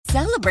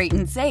Celebrate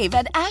and save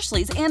at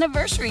Ashley's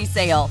Anniversary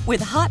Sale.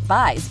 With Hot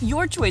Buys,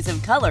 your choice of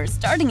colors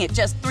starting at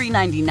just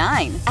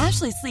 $3.99.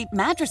 Ashley Sleep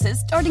mattresses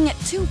starting at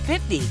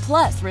 $2.50.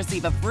 Plus,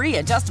 receive a free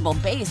adjustable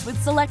base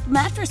with select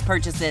mattress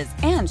purchases.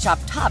 And shop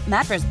top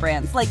mattress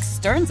brands like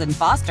Stearns &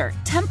 Foster,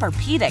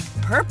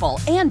 Tempur-Pedic, Purple,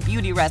 and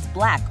Beautyrest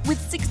Black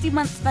with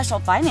 60-month special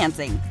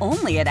financing.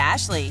 Only at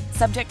Ashley.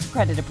 Subject to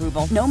credit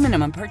approval. No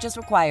minimum purchase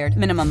required.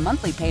 Minimum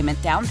monthly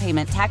payment, down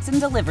payment, tax, and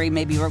delivery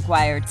may be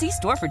required. See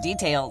store for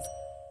details.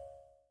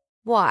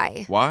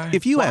 Why?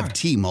 If you have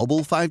T-Mobile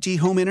 5G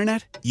home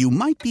internet, you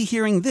might be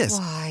hearing this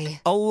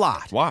a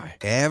lot. Why?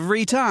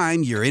 Every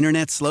time your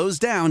internet slows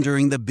down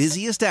during the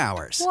busiest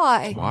hours.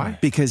 Why?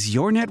 Because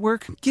your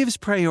network gives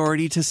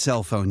priority to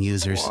cell phone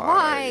users.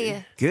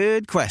 Why?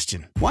 Good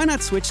question. Why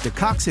not switch to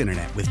Cox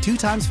Internet with 2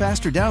 times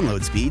faster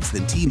download speeds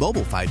than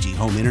T-Mobile 5G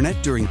home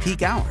internet during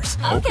peak hours?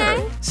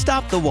 Okay.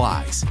 Stop the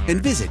whys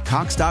and visit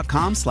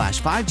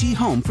cox.com/5G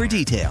home for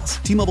details.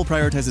 T-Mobile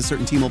prioritizes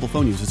certain T-Mobile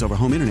phone users over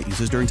home internet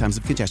users during times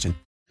of congestion.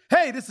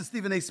 Hey, this is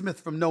Stephen A.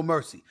 Smith from No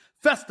Mercy.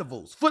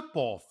 Festivals,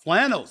 football,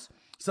 flannels.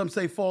 Some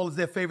say fall is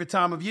their favorite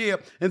time of year.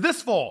 And this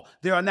fall,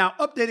 there are now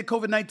updated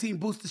COVID-19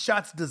 booster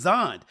shots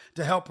designed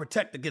to help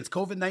protect against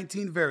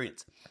COVID-19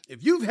 variants.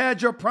 If you've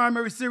had your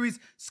primary series,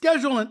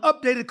 schedule an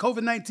updated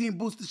COVID-19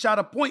 booster shot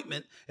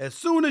appointment as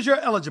soon as you're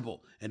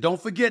eligible. And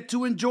don't forget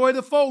to enjoy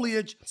the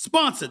foliage,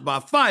 sponsored by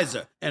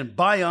Pfizer and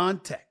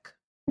BioNTech.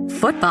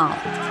 Football,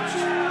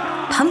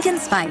 pumpkin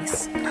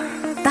spice,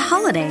 the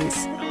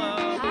holidays.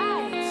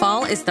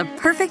 Fall is the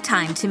perfect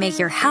time to make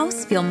your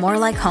house feel more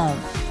like home.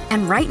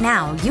 And right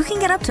now, you can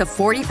get up to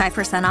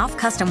 45% off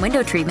custom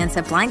window treatments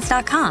at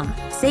Blinds.com.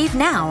 Save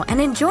now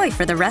and enjoy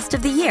for the rest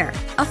of the year.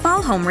 A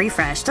fall home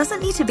refresh doesn't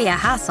need to be a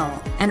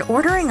hassle, and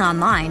ordering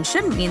online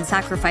shouldn't mean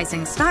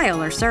sacrificing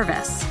style or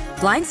service.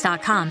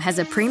 Blinds.com has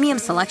a premium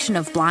selection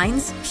of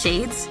blinds,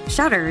 shades,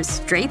 shutters,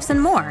 drapes,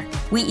 and more.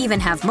 We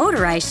even have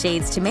motorized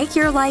shades to make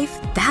your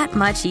life that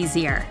much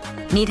easier.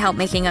 Need help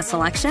making a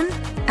selection?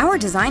 Our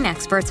design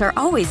experts are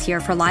always here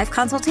for live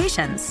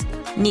consultations.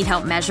 Need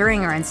help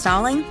measuring or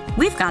installing?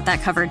 We've got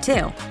that covered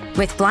too.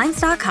 With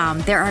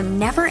Blinds.com, there are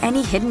never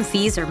any hidden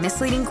fees or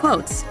misleading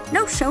quotes,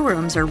 no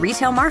showrooms or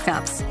retail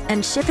markups,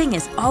 and shipping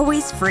is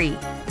always free.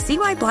 See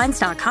why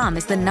Blinds.com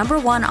is the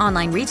 #1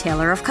 online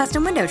retailer of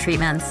custom window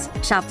treatments.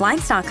 Shop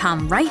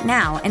Blinds.com right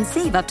now and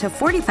save up to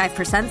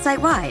 45%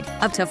 site-wide.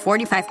 Up to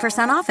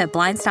 45% off at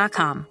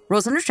Blinds.com.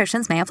 Rules and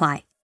restrictions may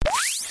apply.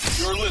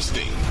 You're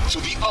listening to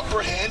the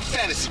Upper Hand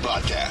Fantasy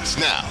Podcast.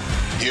 Now,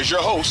 here's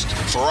your host,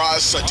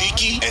 Faraz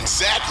Siddiqui and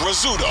Zach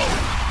Rizzuto.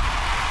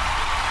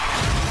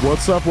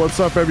 What's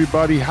up,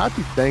 everybody?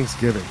 Happy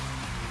Thanksgiving.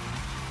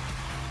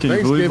 Can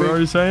you believe we're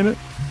already saying it?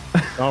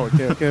 Oh,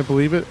 I can't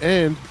believe it.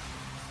 And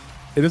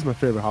it is my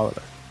favorite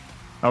holiday.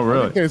 Oh, really?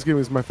 I think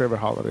Thanksgiving is my favorite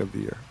holiday of the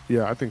year.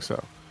 Yeah, I think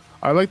so.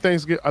 I like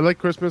Thanksgiving. I like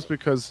Christmas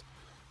because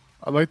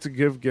I like to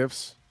give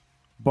gifts,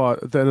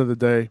 but at the end of the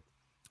day,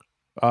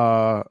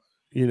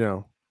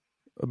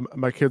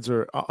 my kids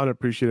are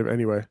unappreciative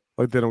anyway.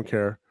 Like, they don't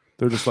care.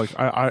 They're just like,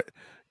 I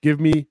give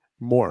me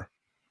more.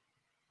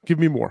 Give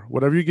me more.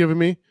 Whatever you're giving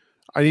me,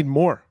 I need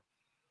more.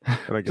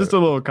 And I Just a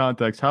little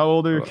context. How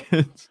old are your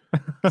kids?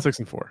 6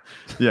 and 4.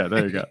 Yeah,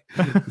 there you go.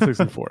 6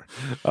 and 4.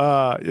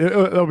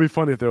 It'll be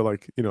funny if they're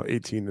like,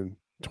 18 and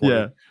 20.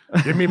 Yeah.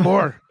 Give me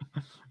more.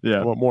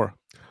 Yeah. I want more.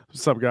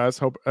 What's up, guys?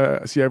 Hope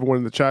I see everyone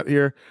in the chat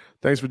here.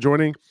 Thanks for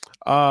joining.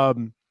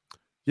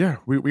 Yeah,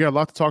 we got a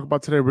lot to talk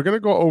about today. We're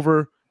gonna go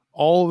over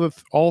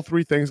all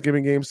 3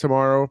 Thanksgiving games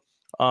tomorrow.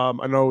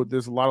 I know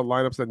there's a lot of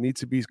lineups that need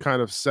to be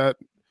kind of set,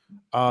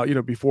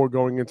 before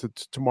going into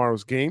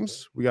tomorrow's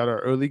games. We got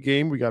our early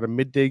game, we got a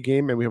midday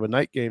game, and we have a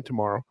night game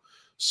tomorrow.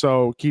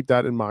 So keep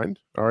that in mind.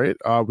 All right.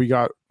 We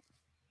got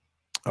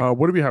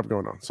what do we have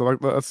going on? So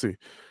let's see.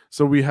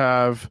 So we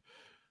have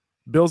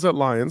Bills at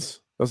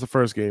Lions. That's the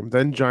first game.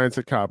 Then Giants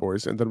at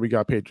Cowboys, and then we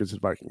got Patriots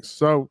at Vikings.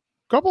 So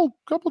couple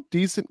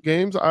decent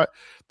games.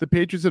 The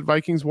Patriots at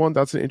Vikings one,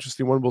 that's an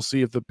interesting one. We'll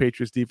see if the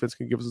Patriots defense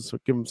can give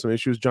them some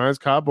issues. Giants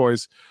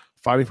Cowboys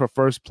fighting for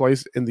first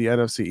place in the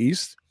NFC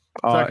East,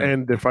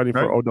 and they're fighting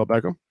for Odell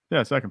Beckham.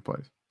 Yeah, second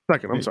place.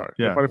 Second, I'm sorry.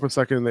 Yeah, they're fighting for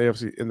second in the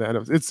AFC in the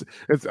NFC.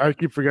 It's I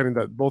keep forgetting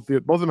that both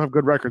of them have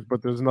good records,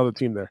 but there's another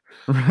team there.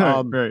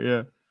 Right.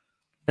 Yeah.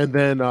 And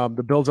then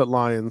the Bills at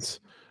Lions,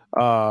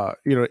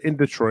 in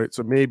Detroit.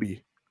 So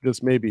maybe,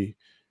 just maybe,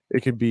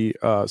 it can be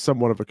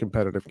somewhat of a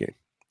competitive game.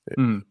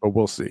 But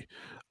we'll see.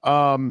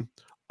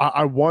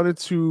 I wanted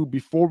to,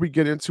 before we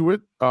get into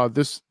it,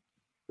 this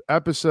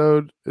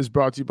episode is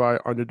brought to you by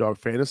Underdog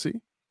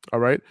Fantasy. All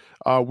right.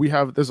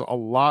 There's a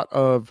lot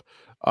of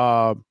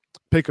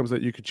pick'ems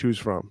that you can choose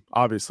from,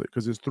 obviously,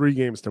 because there's 3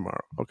 games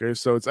tomorrow. Okay.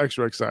 So it's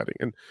extra exciting.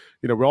 And,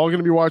 we're all going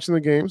to be watching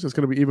the games. It's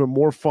going to be even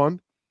more fun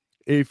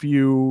if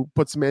you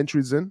put some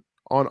entries in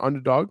on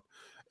Underdog.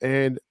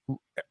 And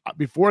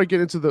before I get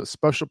into the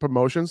special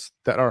promotions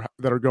that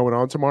are going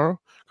on tomorrow,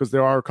 because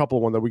there are a couple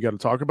of them that we got to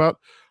talk about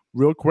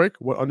real quick,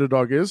 what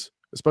Underdog is,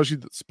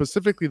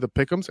 specifically the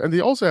pick'ems, and they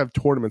also have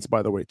tournaments,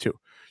 by the way, too.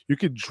 You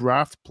could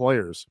draft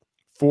players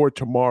for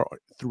tomorrow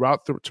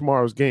throughout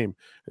tomorrow's game,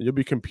 and you'll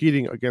be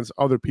competing against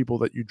other people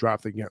that you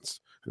draft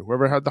against. And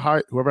whoever has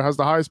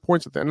the highest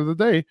points at the end of the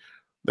day,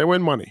 they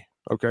win money.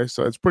 Okay,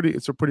 so it's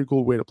a pretty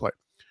cool way to play.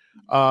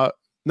 Now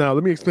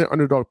let me explain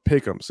Underdog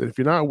Pick'ems. And if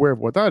you're not aware of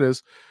what that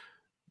is,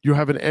 you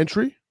have an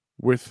entry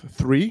with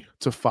 3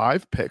 to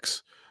 5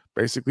 picks.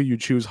 Basically, you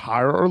choose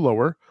higher or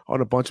lower on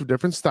a bunch of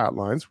different stat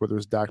lines, whether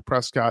it's Dak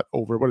Prescott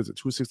over,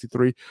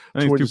 263,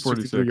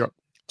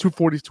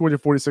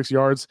 246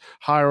 yards,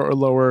 higher or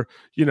lower,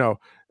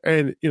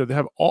 and they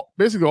have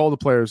basically all the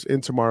players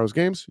in tomorrow's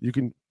games. You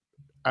can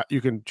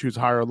choose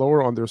higher or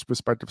lower on their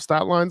respective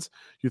stat lines.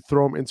 You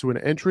throw them into an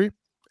entry,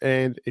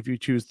 and if you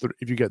choose,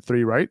 if you get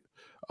 3 right,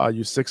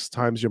 you 6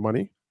 times your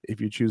money.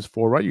 If you choose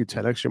 4 right, you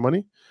 10x your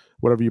money.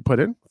 Whatever you put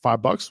in,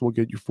 $5 will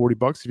get you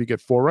 $40 if you get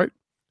 4 right.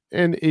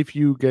 And if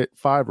you get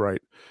 5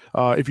 right,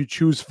 if you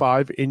choose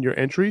 5 in your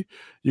entry,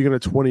 you're going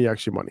to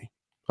 20x your money.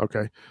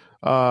 Okay.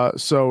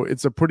 So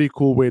it's a pretty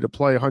cool way to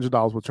play.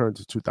 $100 will turn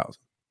to $2,000.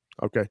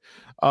 Okay.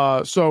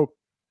 That's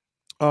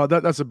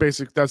the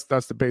basic, that's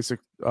the basic,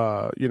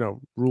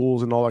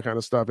 rules and all that kind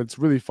of stuff. It's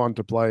really fun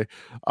to play.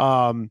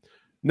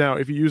 Now,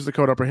 if you use the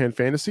code Upper Hand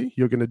Fantasy,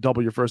 you're going to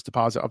double your first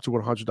deposit up to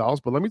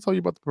 $100. But let me tell you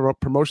about the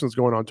promotions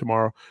going on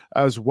tomorrow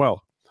as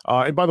well.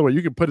 And by the way,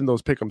 you can put in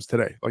those pick'ems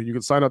today. Like you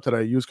can sign up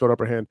today, use code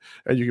Upper Hand,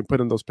 and you can put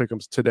in those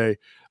pick'ems today.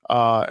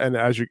 And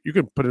as you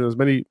can put in as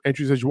many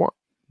entries as you want.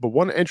 But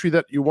one entry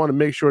that you want to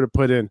make sure to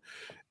put in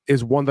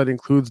is one that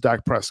includes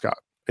Dak Prescott,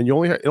 and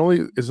it's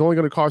only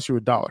going to cost you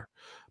 $1.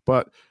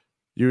 But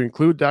you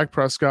include Dak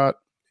Prescott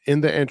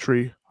in the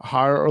entry,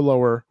 higher or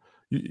lower.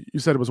 You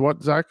said it was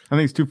what, Zach? I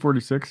think it's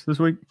 246 this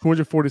week.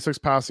 246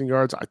 passing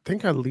yards. I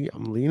think I'm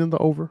leaning the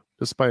over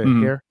just by a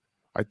hair.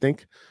 I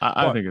think.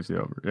 I think it's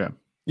the over. Yeah.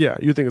 Yeah,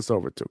 you think it's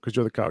over too because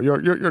you're the cow.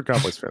 You're a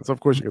Cowboys fan, so of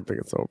course you can think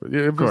it's over.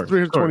 If it's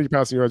 320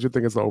 passing yards, you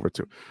think it's the over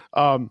too.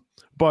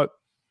 But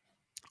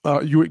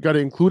you got to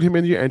include him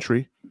in your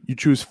entry. You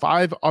choose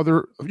 4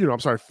 other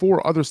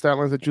stat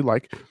lines that you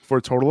like for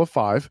a total of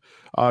 5.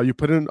 You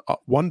put in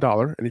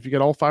 $1, and if you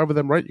get all 5 of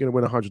them right, you're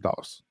going to win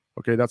 $100.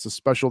 Okay, that's a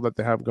special that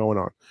they have going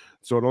on.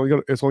 So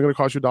it's only going to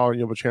cost you $1, and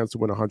you have a chance to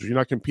win $100. You're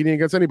not competing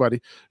against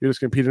anybody. You're just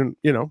competing,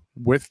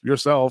 with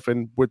yourself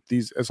and with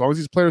these. As long as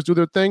these players do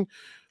their thing,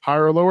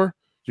 higher or lower,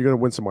 you're going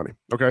to win some money.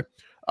 Okay.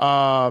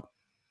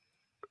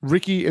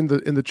 Ricky in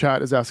the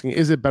chat is asking,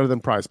 is it better than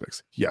Prize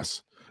Picks?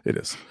 Yes, it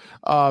is.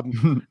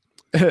 And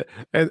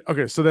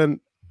okay, so then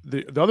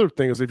the other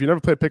thing is, if you never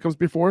played Pick'ems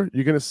before,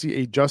 you're going to see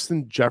a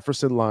Justin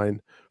Jefferson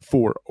line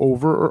for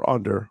over or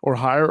under or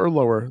higher or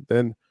lower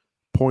than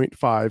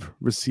 0.5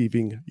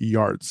 receiving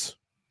yards,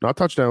 not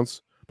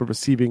touchdowns, but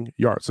receiving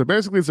yards. So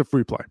basically it's a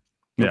free play.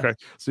 Yeah. Okay.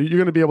 So you're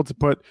going to be able to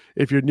put,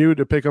 if you're new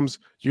to Pick'ems,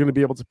 you're going to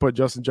be able to put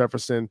Justin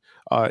Jefferson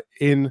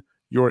in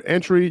your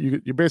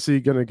entry. You're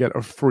basically going to get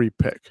a free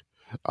pick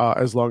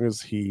as long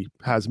as he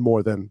has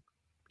more than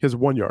his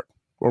 1 yard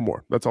or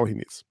more. That's all he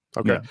needs.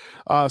 Okay.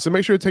 Yeah. So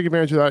make sure to take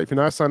advantage of that. If you're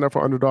not signed up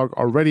for Underdog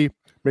already,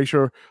 make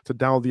sure to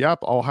download the app.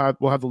 We'll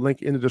have the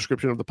link in the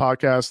description of the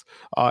podcast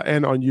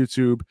and on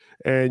YouTube,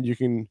 and you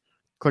can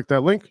click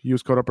that link,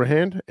 use code Upper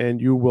Hand, and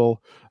they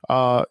will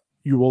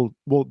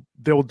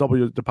double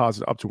your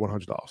deposit up to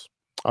 $100.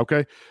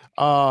 Okay.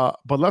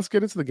 But let's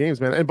get into the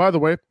games, man. And by the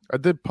way, I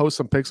did post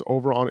some picks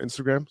over on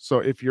Instagram. So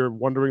if you're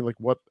wondering like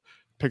what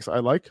picks I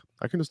like,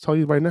 I can just tell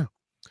you right now.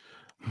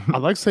 I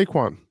like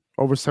Saquon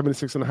over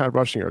 76.5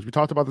 rushing yards. We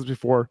talked about this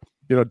before.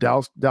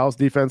 Dallas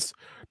defense,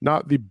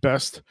 not the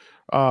best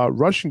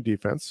rushing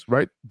defense,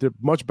 right? They're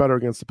much better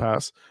against the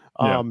pass.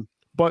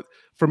 But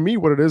for me,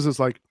 what it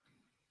is like,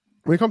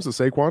 when it comes to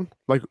Saquon,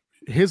 like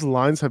his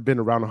lines have been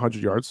around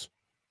 100 yards,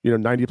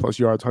 90 plus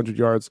yards, 100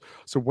 yards.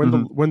 So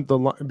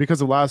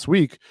because of last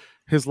week,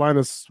 his line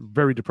is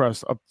very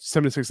depressed, up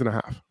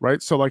 76.5,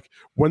 right? So like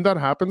when that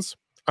happens,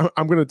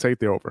 I'm going to take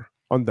the over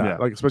on that.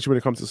 Like, especially when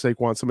it comes to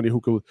Saquon, somebody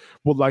who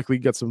will likely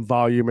get some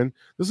volume. And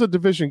this is a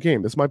division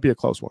game. This might be a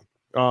close one.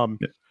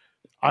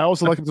 I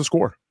also like him to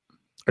score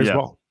as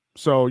well.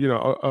 So,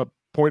 a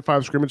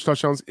 0.5 scrimmage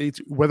touchdowns,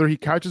 whether he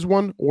catches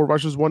one or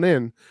rushes one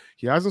in,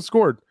 he hasn't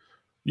scored.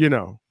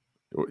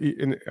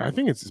 And I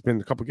think it's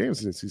been a couple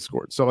games since he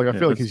scored. So like I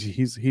feel like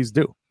he's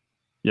due.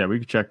 Yeah, we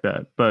could check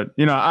that. But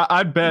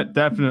I'd bet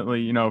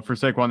definitely, for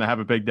Saquon to have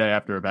a big day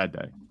after a bad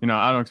day.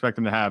 I don't expect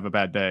him to have a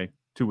bad day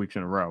 2 weeks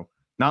in a row.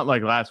 Not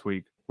like last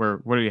week where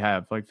what did he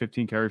have? Like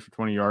 15 carries for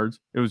 20 yards.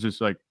 It was just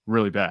like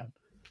really bad.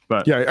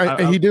 But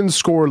he didn't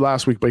score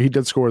last week, but he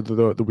did score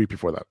the week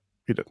before that.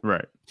 He did.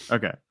 Right.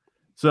 Okay.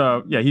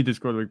 So yeah, he did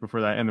score the week before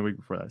that and the week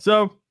before that.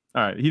 So all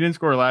right, he didn't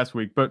score last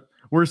week, but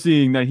we're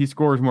seeing that he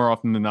scores more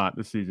often than not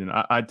this season.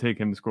 I'd take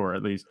him to score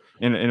at least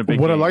in a big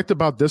game. I liked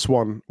about this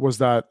one was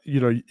that,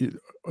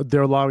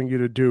 they're allowing you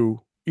to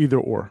do either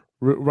or,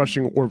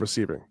 rushing or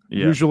receiving.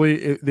 Yeah.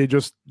 Usually they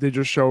just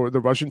show the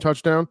rushing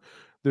touchdown.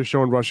 They're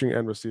showing rushing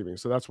and receiving.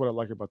 So that's what I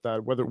like about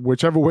that.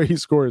 Whichever way he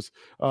scores,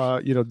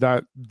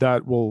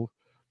 that will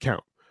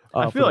count.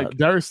 I feel like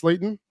Darius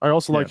Slayton, I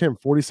also like him,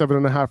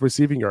 47.5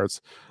 receiving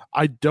yards.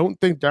 I don't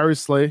think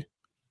Darius Slay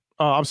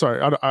I'm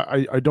sorry.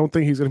 I don't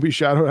think he's going to be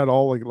shadowed at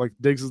all. Like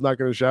Diggs is not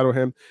going to shadow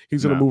him.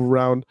 He's going to move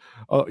around,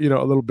 a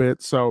little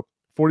bit. So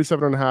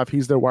 47.5.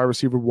 He's their wide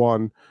receiver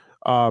 1.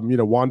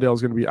 Wandale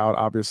is going to be out,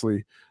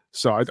 obviously.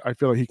 So I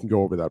feel like he can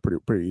go over that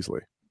pretty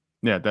easily.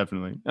 Yeah,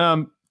 definitely.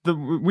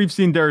 We've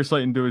seen Darius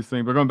Slayton do his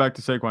thing, but going back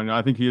to Saquon,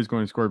 I think he is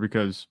going to score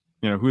because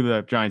who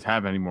the Giants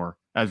have anymore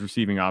as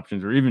receiving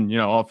options or even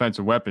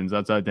offensive weapons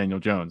outside Daniel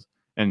Jones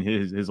and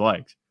his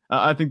legs.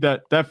 I think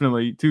that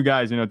definitely two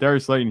guys.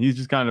 Darius Slayton, he's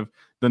just kind of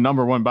the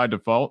number one by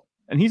default,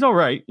 and he's all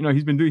right.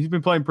 He's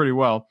been playing pretty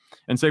well,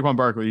 and Saquon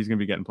Barkley, he's going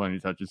to be getting plenty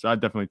of touches. So I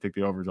definitely take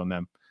the overs on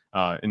them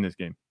in this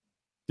game.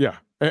 Yeah,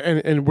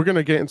 and we're going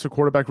to get into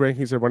quarterback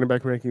rankings and running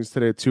back rankings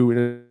today too.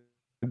 In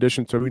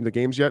addition to reading the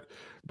games yet.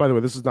 By the way,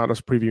 this is not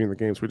us previewing the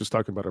games. We're just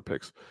talking about our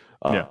picks.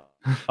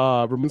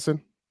 Robinson,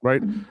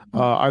 right?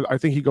 I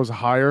think he goes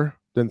higher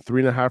than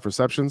 3.5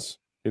 receptions.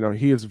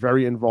 He is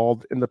very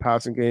involved in the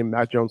passing game.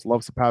 Matt Jones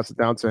loves to pass it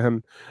down to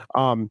him.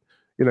 If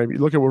you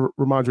look at what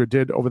Ramondre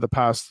did over the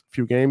past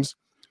few games,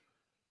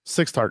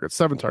 6 targets,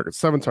 7 targets,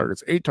 7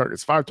 targets, 8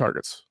 targets, 5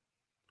 targets.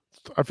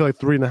 I feel like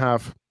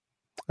 3.5,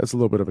 that's a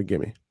little bit of a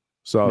gimme.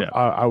 So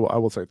I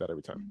will take that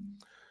every time.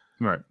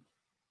 Right.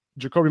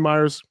 Jacoby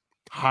Myers,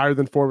 higher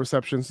than 4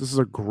 receptions. This is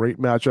a great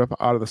matchup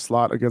out of the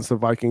slot against the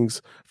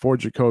Vikings for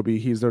Jacoby.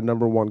 He's their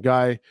number 1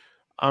 guy.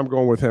 I'm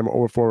going with him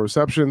over 4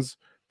 receptions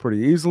pretty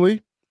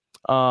easily.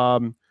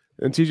 And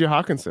TJ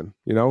Hawkinson,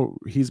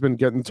 he's been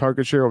getting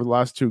target share over the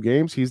last 2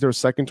 games. He's their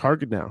second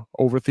target now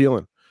over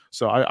Thielen.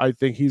 So I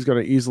think he's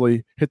going to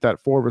easily hit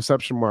that 4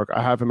 reception mark.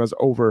 I have him as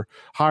over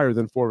higher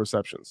than 4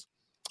 receptions.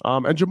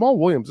 And Jamal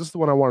Williams, this is the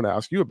one I wanted to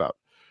ask you about.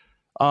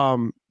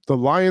 The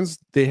Lions,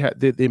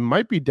 they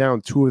might be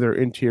down 2 of their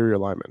interior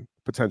linemen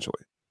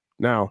potentially.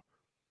 Now,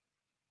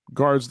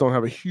 guards don't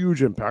have a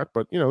huge impact,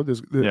 but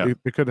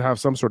they could have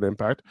some sort of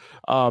impact.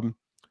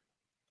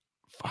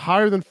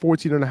 Higher than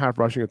 14.5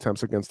 rushing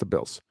attempts against the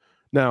Bills.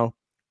 Now,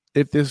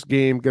 if this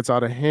game gets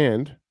out of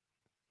hand,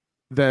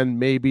 then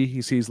maybe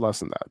he sees less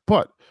than that.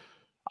 But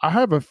I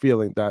have a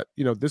feeling that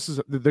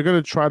they're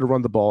going to try to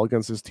run the ball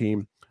against this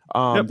team.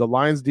 The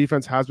Lions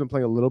defense has been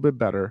playing a little bit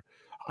better.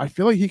 I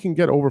feel like he can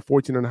get over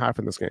 14.5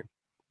 in this game.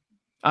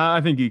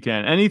 I think he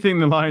can. Anything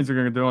the Lions are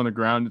going to do on the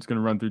ground, it's going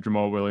to run through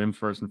Jamal Williams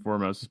first and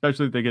foremost,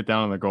 especially if they get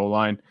down on the goal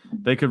line.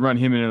 They could run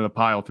him into the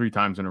pile 3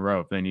 times in a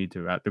row if they need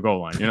to at the goal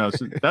line.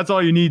 So that's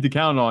all you need to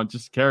count on,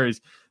 just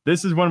carries.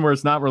 This is one where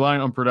it's not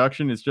reliant on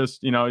production. It's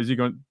just, is he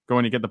going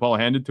to get the ball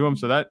handed to him?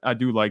 So that I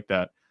do like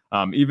that.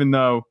 Even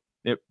though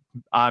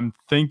I'm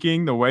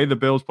thinking the way the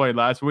Bills played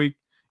last week,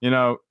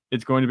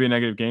 it's going to be a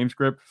negative game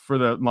script for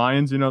the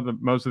Lions,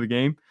 most of the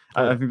game.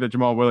 I think that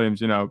Jamal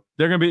Williams, they're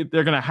going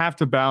to have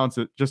to balance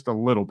it just a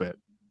little bit.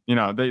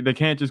 They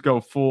can't just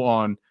go full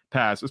on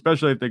pass,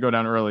 especially if they go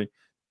down early.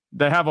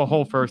 They have a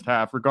whole first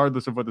half,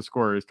 regardless of what the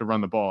score is, to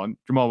run the ball, and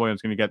Jamal Williams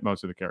is going to get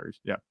most of the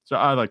carries. Yeah, so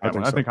I like that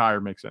one. I think higher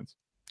makes sense.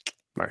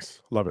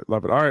 Nice, love it. All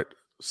right,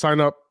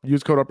 sign up,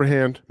 use code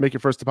UpperHand, make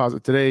your first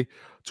deposit today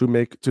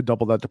to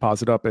double that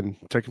deposit up and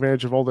take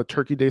advantage of all the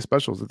Turkey Day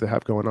specials that they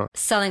have going on.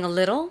 Selling a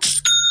little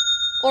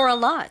or a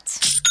lot?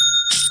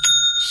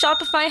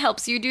 Shopify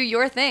helps you do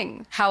your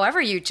thing, however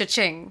you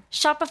cha-ching.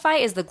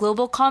 Shopify is the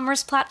global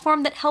commerce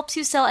platform that helps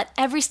you sell at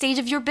every stage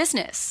of your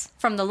business.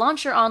 From the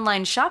launch your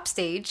online shop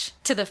stage,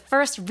 to the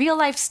first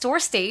real-life store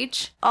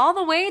stage, all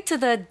the way to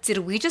the did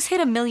we just hit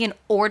 1 million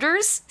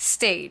orders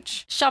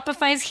stage.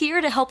 Shopify's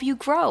here to help you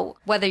grow.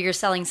 Whether you're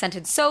selling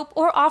scented soap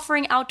or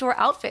offering outdoor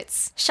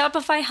outfits,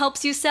 Shopify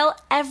helps you sell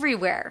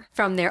everywhere.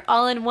 From their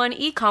all-in-one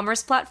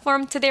e-commerce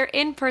platform to their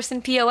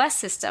in-person POS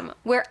system,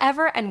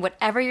 wherever and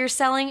whatever you're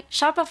selling,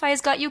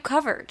 Shopify's got you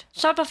covered.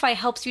 Shopify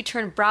helps you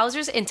turn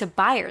browsers into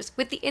buyers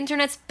with the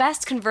internet's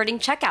best converting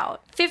checkout.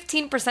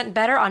 15%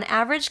 better on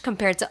average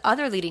compared to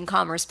other leading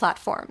commerce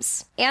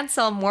platforms. And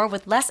sell more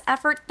with less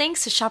effort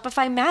thanks to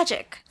Shopify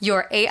Magic,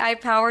 your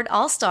AI-powered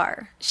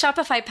all-star.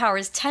 Shopify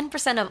powers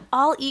 10% of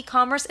all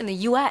e-commerce in the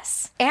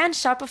US. And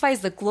Shopify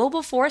is the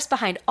global force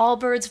behind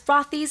Allbirds,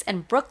 Rothy's,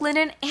 and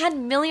Brooklinen,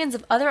 and millions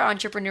of other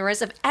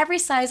entrepreneurs of every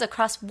size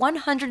across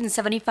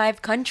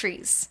 175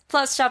 countries.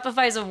 Plus,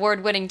 Shopify's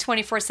award-winning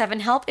 24/7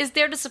 help is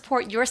there to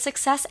support your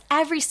success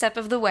every step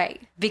of the way.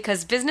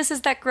 Because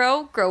businesses that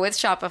grow with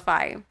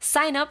Shopify.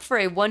 Sign up for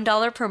a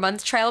 $1 per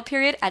month trial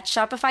period at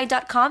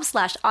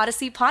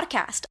shopify.com/Odyssey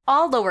Podcast,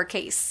 all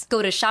lowercase.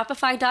 Go to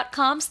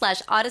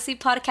shopify.com/Odyssey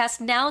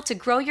Podcast now to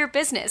grow your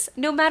business,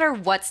 no matter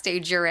what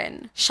stage you're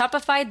in.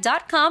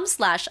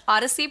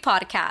 Shopify.com/Odyssey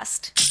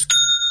Podcast.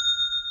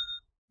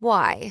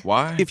 Why?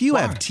 If you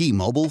have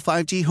T-Mobile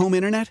 5G home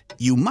internet,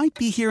 you might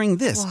be hearing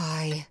this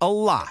a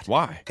lot.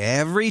 Why?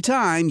 Every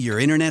time your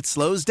internet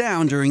slows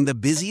down during the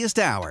busiest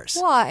hours.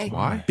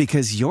 Why?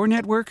 Because your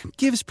network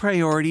gives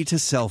priority to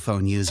cell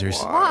phone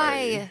users.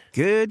 Why?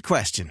 Good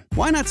question.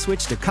 Why not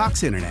switch to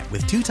Cox Internet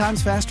with 2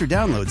 times faster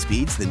download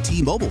speeds than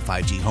T-Mobile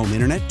 5G home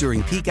internet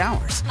during peak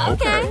hours?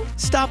 Okay.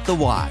 Stop the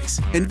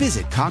whys and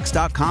visit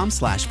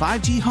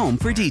Cox.com/5G home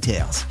for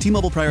details.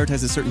 T-Mobile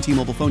prioritizes certain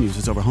T-Mobile phone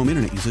users over home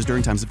internet users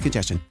during times of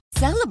congestion.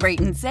 Celebrate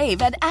and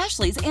save at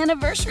Ashley's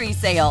Anniversary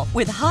Sale.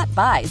 With Hot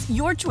Buys,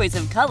 your choice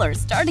of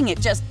colors starting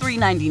at just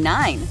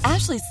 $3.99.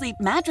 Ashley Sleep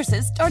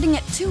mattresses starting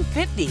at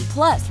 $2.50.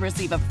 Plus,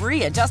 receive a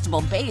free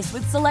adjustable base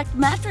with select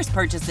mattress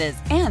purchases.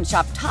 And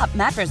shop top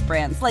mattress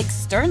brands like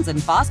Stearns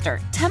 & Foster,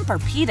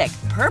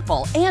 Tempur-Pedic,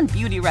 Purple, and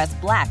Beautyrest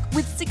Black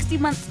with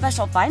 60-month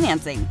special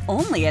financing.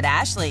 Only at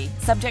Ashley.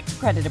 Subject to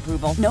credit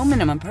approval. No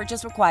minimum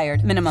purchase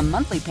required. Minimum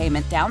monthly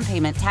payment, down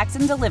payment, tax,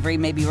 and delivery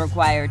may be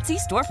required. See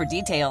store for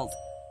details.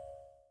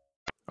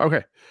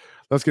 Okay,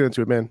 let's get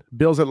into it, man.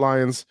 Bills at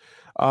Lions.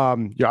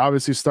 You're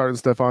obviously starting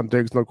Stefon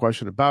Diggs, no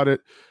question about it.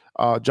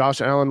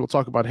 Josh Allen, we'll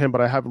talk about him, but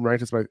I have him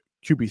ranked as my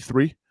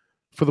QB3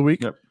 for the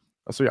week. Yep.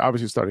 So you're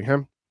obviously starting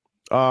him.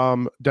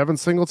 Devin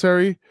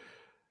Singletary,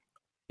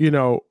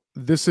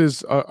 this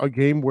is a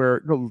game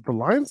where the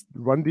Lions'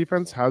 run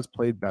defense has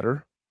played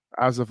better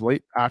as of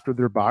late after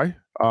their bye.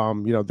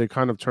 They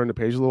kind of turned the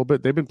page a little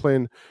bit. They've been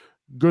playing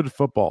good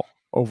football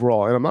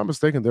overall, and I'm not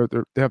mistaken, they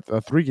have a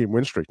 3-game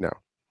win streak now.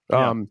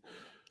 Yeah.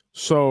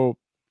 So,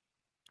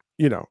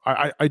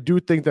 I do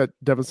think that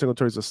Devin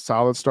Singletary is a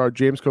solid start.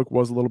 James Cook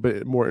was a little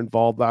bit more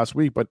involved last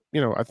week, but,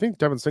 I think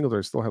Devin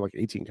Singletary still had like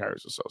 18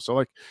 carries or so.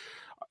 So,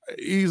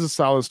 he's a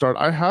solid start.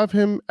 I have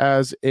him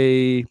as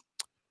a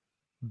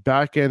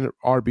back-end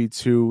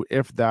RB2,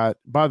 if that.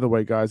 By the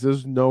way, guys,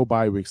 there's no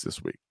bye weeks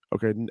this week.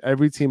 Okay,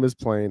 every team is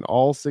playing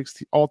all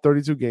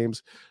 32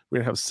 games. We're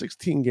going to have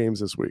 16 games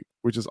this week,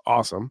 which is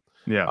awesome.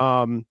 Yeah.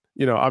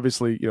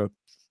 Obviously,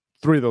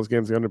 3 of those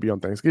games are going to be on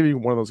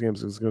Thanksgiving. 1 of those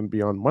games is going to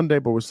be on Monday,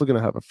 but we're still going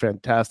to have a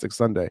fantastic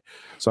Sunday.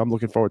 So I'm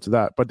looking forward to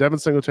that. But Devin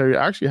Singletary,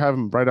 I actually have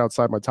him right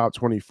outside my top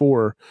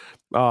 24,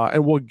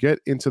 and we'll get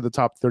into the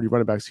top 30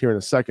 running backs here in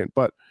a second.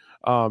 But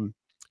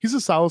he's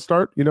a solid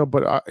start,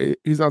 but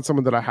he's not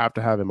someone that I have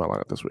to have in my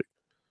lineup this week.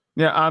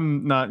 Yeah,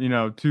 I'm not,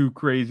 too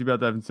crazy about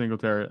Devin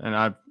Singletary, and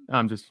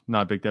I'm just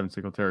not a big Devin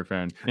Singletary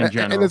fan in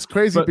general. And it's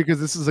crazy because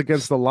this is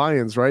against the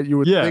Lions, right? You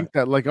would think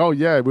that,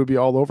 it would be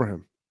all over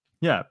him.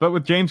 Yeah, but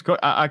with James Cook,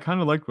 I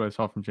kind of liked what I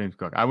saw from James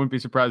Cook. I wouldn't be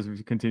surprised if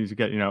he continues to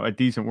get, a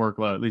decent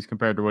workload, at least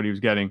compared to what he was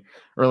getting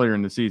earlier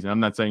in the season.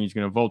 I'm not saying he's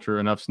going to vulture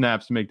enough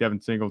snaps to make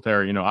Devin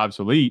Singletary,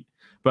 obsolete,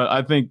 but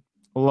I think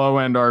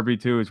low-end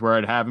RB2 is where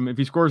I'd have him. If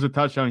he scores a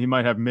touchdown, he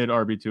might have mid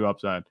RB2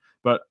 upside,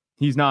 but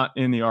he's not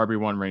in the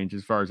RB1 range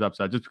as far as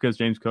upside, just because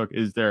James Cook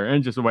is there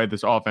and just the way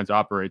this offense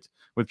operates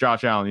with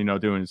Josh Allen,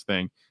 doing his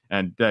thing,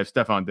 and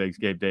Stefon Diggs,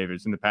 Gabe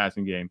Davis in the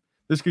passing game.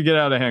 This could get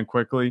out of hand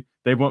quickly.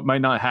 They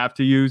might not have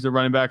to use the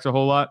running backs a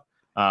whole lot.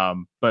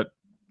 But,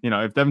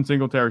 if Devin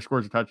Singletary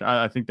scores a touchdown,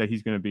 I think that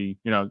he's going to be,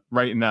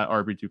 right in that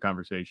RB2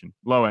 conversation.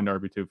 Low-end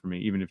RB2 for me,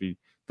 even if he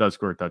does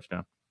score a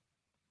touchdown.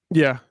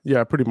 Yeah,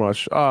 pretty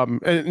much.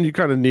 And you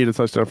kind of need a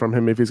touchdown from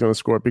him if he's going to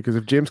score, because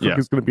if James Cook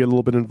is going to be a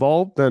little bit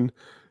involved, then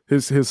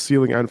his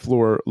ceiling and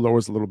floor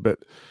lowers a little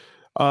bit.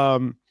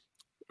 Who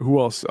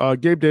else?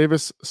 Gabe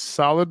Davis,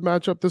 solid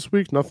matchup this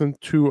week. Nothing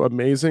too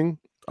amazing.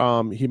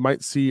 He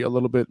might see a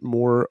little bit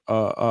more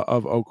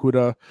of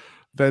Okudah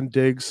than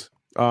Diggs.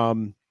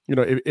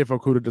 If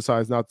Okudah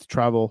decides not to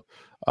travel.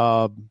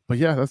 But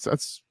yeah,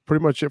 that's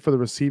pretty much it for the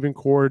receiving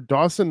core.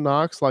 Dawson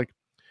Knox,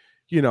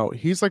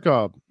 he's like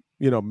a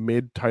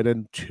mid tight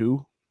end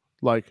 2.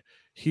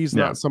 He's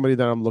not somebody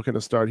that I'm looking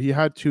to start. He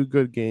had 2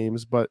 good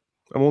games, but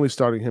I'm only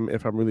starting him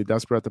if I'm really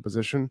desperate at the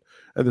position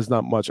and there's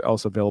not much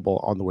else available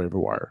on the waiver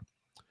wire.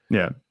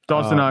 Yeah,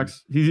 Dawson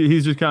Knox,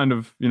 he's just kind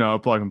of a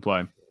plug and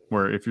play.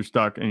 Where if you're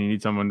stuck and you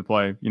need someone to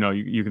play,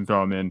 you can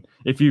throw him in.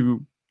 If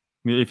you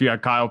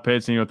got Kyle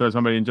Pitts and throw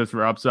somebody in just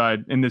for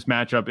upside in this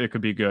matchup, it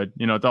could be good.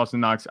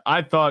 Dawson Knox,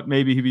 I thought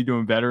maybe he'd be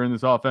doing better in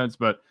this offense,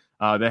 but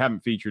they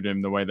haven't featured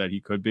him the way that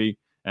he could be.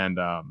 And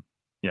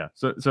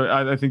so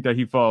I think that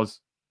he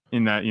falls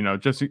in that,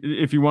 just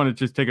if you want to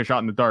just take a shot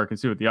in the dark and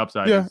see what the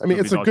upside is. Yeah, I mean,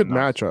 it's a good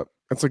matchup.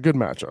 It's a good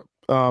matchup.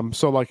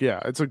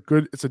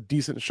 It's a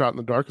decent shot in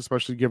the dark,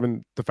 especially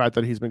given the fact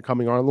that he's been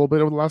coming on a little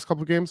bit over the last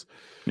couple of games.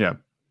 Yeah.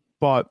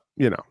 But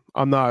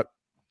I'm not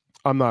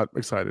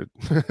excited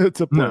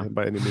to play him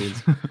by any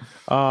means.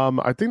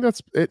 I think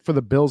that's it for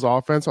the Bills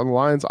offense. On the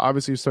Lions,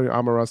 obviously, you're starting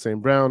Amon-Ra St.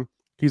 Brown.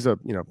 He's a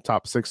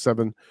top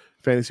 6-7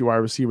 fantasy wide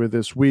receiver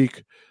this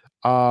week.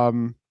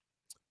 Jamal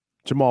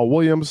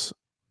Williams,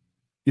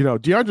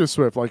 DeAndre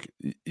Swift.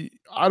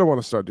 I don't want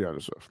to start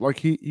DeAndre Swift.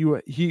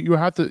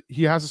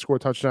 He has to score a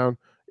touchdown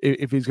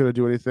if he's going to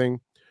do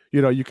anything.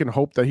 You can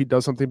hope that he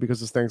does something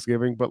because it's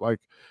Thanksgiving, but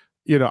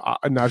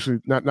a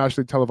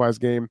nationally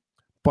televised game.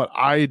 But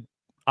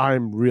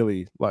I'm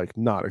really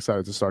not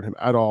excited to start him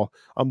at all.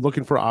 I'm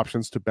looking for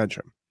options to bench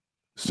him.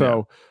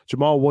 So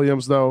Jamal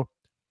Williams, though,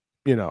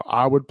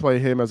 I would play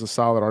him as a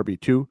solid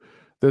RB2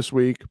 this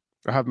week.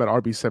 I have him at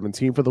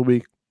RB17 for the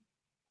week.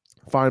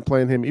 Fine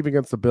playing him even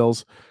against the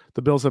Bills.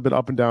 The Bills have been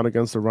up and down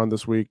against the run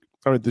this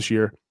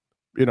year.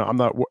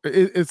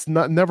 It's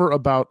never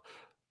about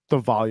the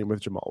volume with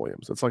Jamal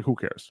Williams. It's who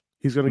cares?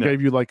 He's going to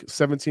give you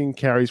 17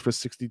 carries for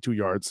 62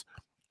 yards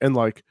and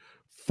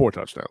 4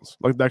 touchdowns.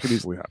 That could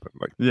easily happen.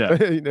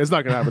 It's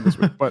not going to happen this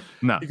week, but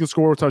no. He can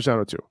score a touchdown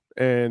or 2.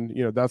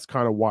 And, that's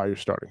kind of why you're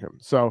starting him.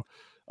 So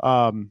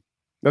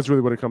that's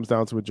really what it comes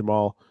down to with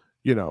Jamal.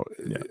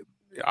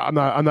 I'm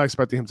not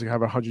expecting him to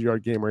have a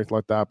 100-yard game or anything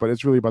like that, but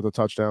it's really about the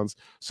touchdowns.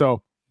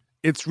 So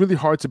it's really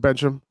hard to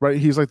bench him, right?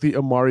 He's like the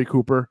Amari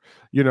Cooper,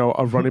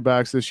 of running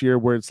backs this year,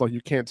 where it's like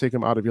you can't take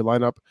him out of your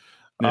lineup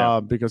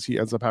because he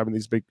ends up having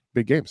these big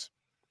games.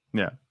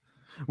 Yeah.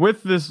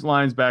 With this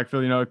Lions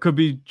backfield, it could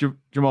be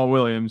Jamal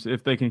Williams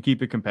if they can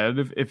keep it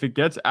competitive. If it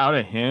gets out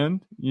of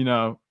hand,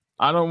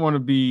 I don't want to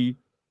be,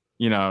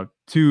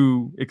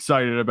 too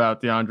excited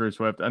about DeAndre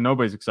Swift. And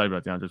nobody's excited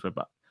about DeAndre Swift,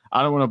 but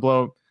I don't want to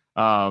blow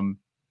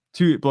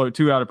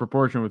too out of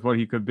proportion with what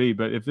he could be.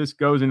 But if this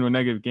goes into a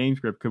negative game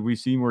script, could we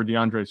see more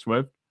DeAndre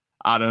Swift?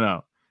 I don't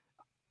know.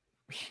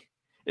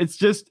 It's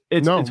hard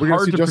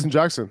to see Justin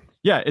Jackson.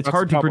 Yeah, it's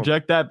hard to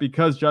project that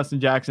because Justin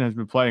Jackson has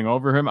been playing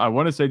over him. I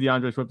want to say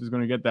DeAndre Swift is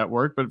going to get that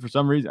work, but for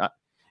some reason,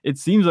 it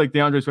seems like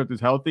DeAndre Swift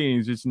is healthy and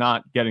he's just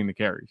not getting the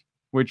carries,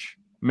 which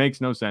makes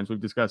no sense. We've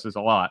discussed this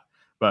a lot,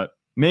 but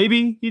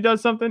maybe he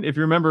does something. If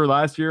you remember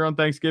last year on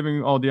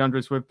Thanksgiving, all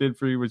DeAndre Swift did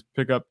for you was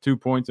pick up 2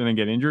 points and then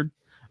get injured.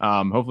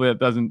 Hopefully that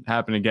doesn't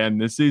happen again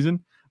this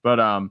season,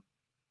 but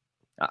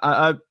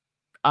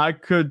I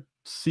could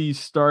see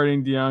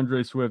starting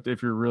DeAndre Swift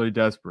if you're really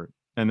desperate.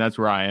 And that's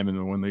where I am in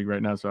the one league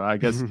right now. So I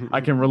guess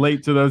I can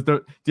relate to those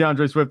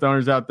DeAndre Swift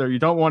owners out there. You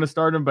don't want to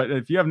start him, but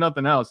if you have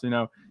nothing else,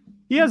 I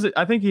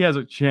think he has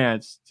a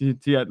chance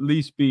to at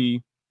least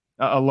be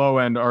a low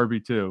end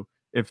RB2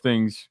 if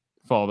things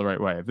fall the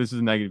right way. If this is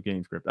a negative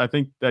game script, I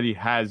think that he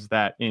has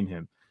that in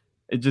him.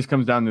 It just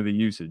comes down to the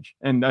usage.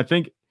 And I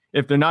think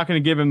if they're not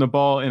going to give him the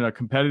ball in a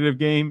competitive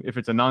game, if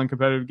it's a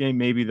non-competitive game,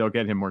 maybe they'll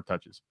get him more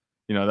touches.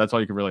 That's all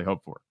you can really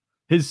hope for.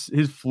 His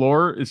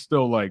floor is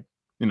still like,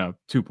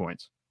 2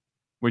 points,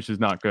 which is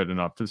not good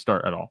enough to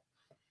start at all.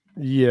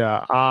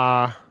 Yeah,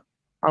 I'm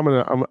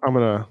gonna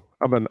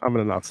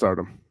not start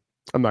him.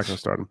 I'm not gonna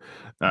start him.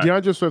 Right.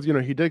 DeAndre Swift,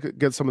 he did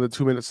get some of the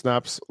 2-minute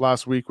snaps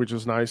last week, which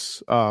was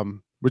nice.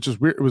 Which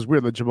is weird. It was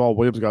weird that Jamal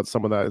Williams got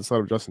some of that instead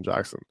of Justin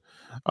Jackson.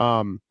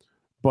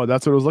 But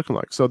that's what it was looking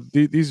like. So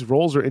these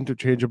roles are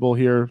interchangeable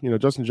here.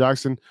 Justin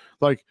Jackson,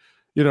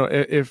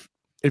 if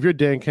you're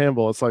Dan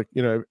Campbell, it's like,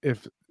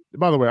 if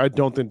by the way, I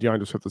don't think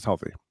DeAndre Swift is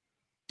healthy.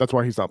 That's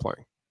why he's not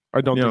playing.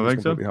 I don't think he's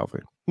completely healthy.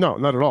 No,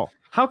 not at all.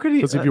 How could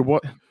he? Because if he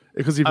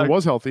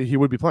was healthy, he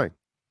would be playing.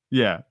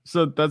 Yeah.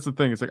 So that's the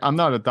thing. It's like, I'm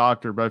not a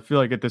doctor, but I feel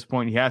like at this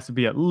point he has to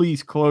be at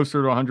least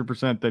closer to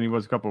 100% than he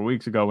was a couple of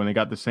weeks ago when they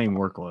got the same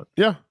workload.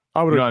 Yeah,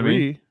 I would agree. I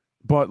mean?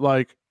 But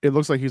it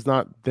looks like he's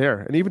not there.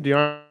 And even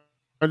DeAndre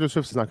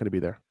Swift is not going to be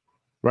there.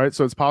 Right.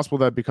 So it's possible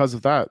that because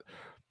of that,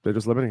 they're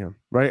just limiting him.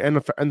 Right. And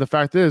the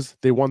fact is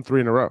they won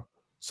 3 in a row.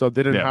 So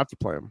they didn't have to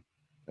play him.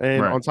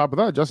 And on top of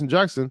that, Justin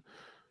Jackson,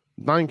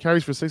 9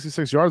 carries for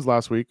 66 yards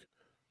last week,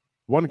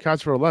 1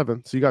 catch for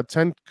 11. So you got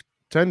 10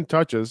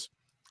 touches,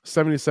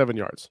 77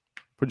 yards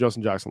for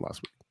Justin Jackson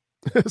last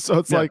week. So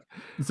it's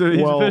he's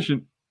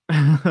efficient.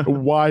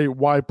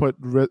 why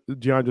put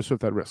DeAndre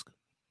Swift at risk?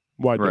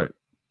 Why do it?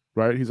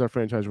 Right? He's our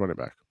franchise running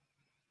back.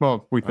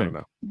 Well, we think.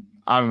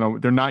 I don't know.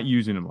 They're not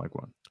using him like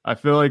one. I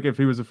feel like if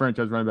he was a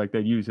franchise running back,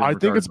 they'd use him. I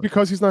think it's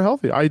because he's not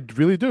healthy. I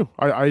really do.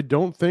 I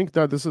don't think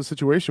that this is a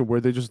situation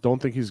where they just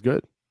don't think he's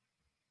good.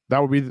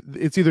 That would be.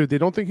 It's either they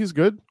don't think he's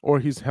good or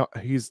he's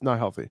not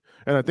healthy.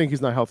 And I think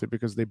he's not healthy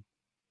because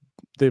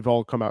they've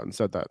all come out and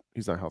said that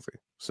he's not healthy.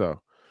 So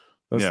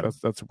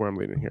that's where I'm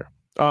leaning here.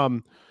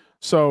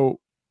 So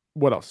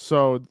what else?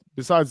 So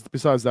besides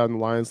that in the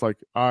Lions,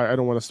 I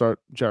don't want to start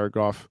Jared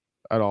Goff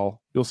at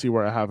all. You'll see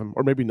where I have him,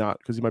 or maybe not,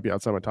 because he might be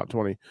outside my top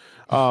 20.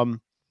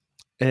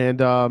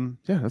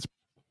 That's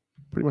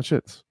pretty much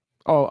it.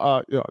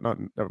 Never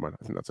mind.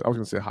 I think that's it. I was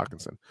going to say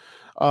Hawkinson.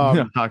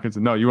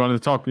 Hawkinson. No, you wanted to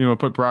talk. You want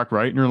to put Brock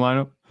Wright in your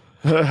lineup?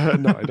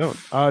 No, I don't.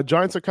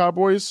 Giants and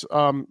Cowboys.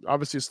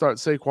 Obviously, start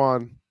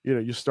Saquon.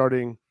 You're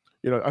starting.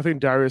 I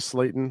think Darius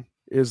Slayton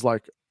is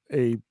like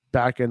a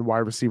back end wide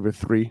receiver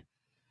 3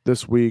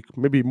 this week.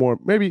 Maybe more.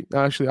 Maybe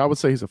actually, I would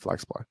say he's a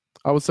flex play.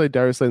 I would say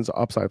Darius Slayton's an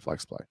upside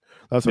flex play.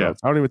 That's what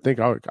I don't even think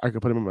I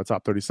could put him in my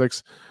top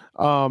 36.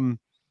 You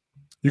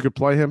could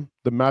play him.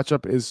 The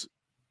matchup is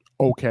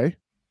okay.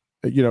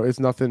 It's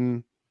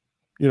nothing.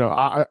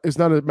 It's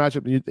not a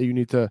matchup that you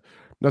need to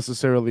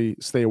necessarily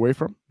stay away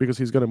from because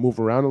he's going to move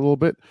around a little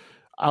bit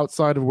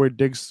outside of where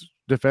Diggs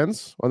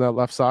defends on that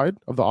left side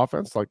of the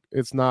offense.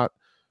 It's not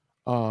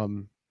a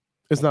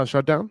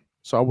shutdown,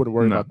 so I wouldn't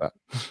worry about that.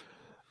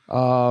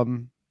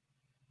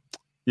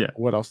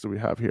 What else do we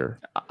have here?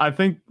 I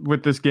think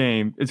with this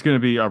game, it's going to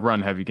be a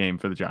run-heavy game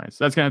for the Giants.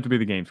 That's going to have to be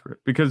the game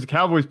script because the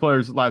Cowboys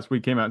players last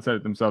week came out and said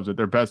it themselves that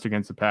they're best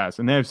against the pass,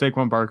 and they have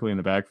Saquon Barkley in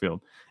the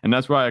backfield. And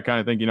that's why I kind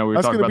of think,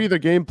 that's going to be the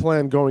game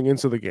plan going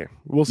into the game.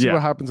 We'll see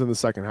what happens in the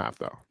second half,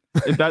 though.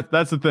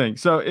 That's the thing.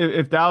 So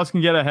if Dallas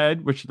can get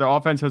ahead, which their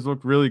offense has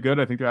looked really good,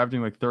 I think they're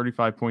averaging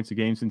 35 points a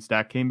game since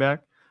Dak came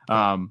back.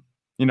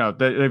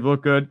 They've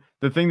looked good.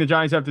 The thing the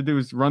Giants have to do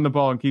is run the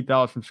ball and keep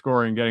Dallas from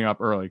scoring and getting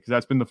up early because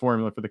that's been the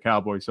formula for the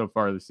Cowboys so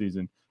far this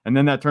season. And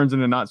then that turns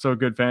into not so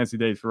good fantasy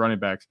days for running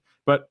backs.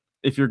 But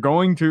if you're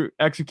going to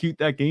execute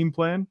that game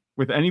plan,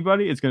 with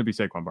anybody, it's going to be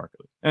Saquon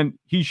Barkley. And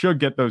he should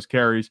get those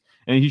carries,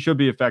 and he should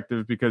be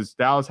effective because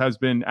Dallas has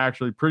been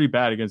actually pretty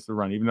bad against the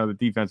run, even though the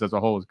defense as a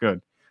whole is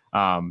good.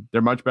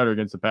 They're much better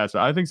against the pass. So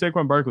I think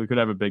Saquon Barkley could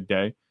have a big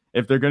day.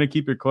 If they're going to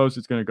keep it close,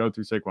 it's going to go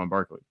through Saquon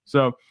Barkley.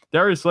 So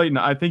Darius Slayton,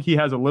 I think he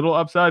has a little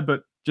upside,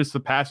 but just the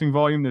passing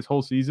volume this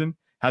whole season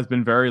has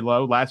been very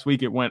low. Last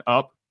week it went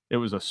up. It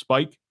was a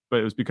spike, but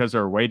it was because they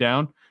were way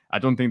down. I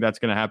don't think that's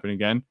going to happen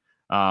again.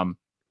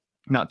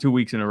 Not 2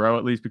 weeks in a row,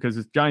 at least, because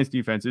the Giants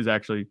defense is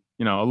actually,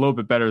 a little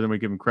bit better than we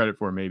give him credit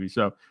for, maybe.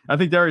 So I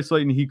think Darius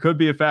Slayton, he could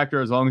be a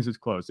factor as long as it's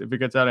close. If it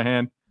gets out of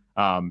hand,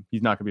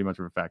 he's not going to be much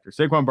of a factor.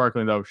 Saquon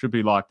Barkley, though, should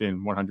be locked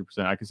in 100%.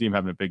 I can see him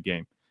having a big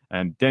game.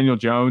 And Daniel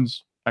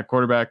Jones at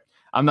quarterback,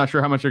 I'm not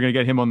sure how much they're going to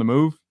get him on the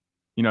move.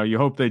 You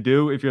hope they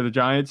do if you're the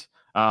Giants.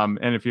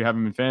 And if you have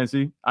him in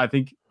fantasy, I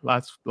think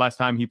last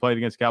time he played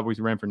against Cowboys,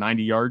 he ran for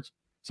 90 yards.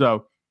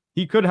 So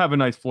he could have a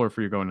nice floor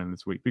for you going in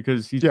this week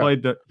because he's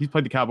played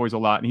the Cowboys a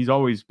lot, and he's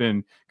always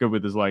been good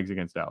with his legs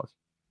against Dallas.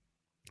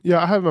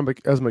 Yeah, I have him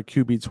as my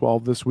QB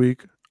 12 this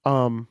week.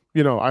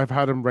 I've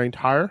had him ranked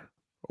higher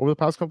over the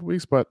past couple of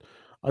weeks, but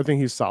I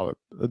think he's solid.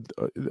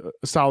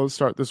 A solid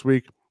start this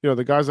week.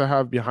 The guys I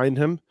have behind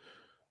him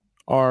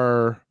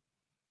are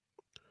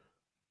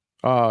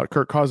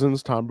Kirk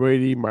Cousins, Tom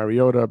Brady,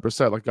 Mariota,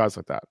 Brissett, like guys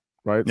like that,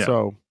 right? Yeah.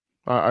 So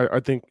I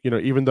think,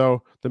 even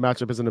though the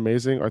matchup isn't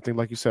amazing, I think,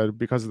 like you said,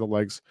 because of the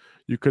legs,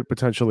 you could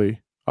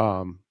potentially, put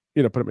him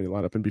in your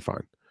lineup and be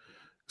fine.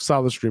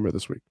 Solid streamer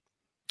this week.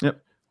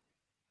 Yep.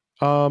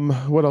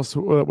 What else?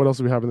 What else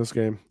do we have in this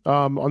game?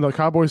 On the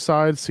Cowboys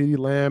side, CeeDee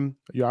Lamb,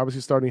 you're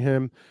obviously starting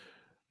him.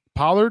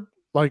 Pollard,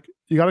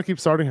 you got to keep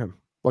starting him.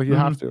 You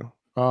have to.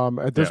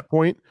 At this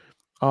point,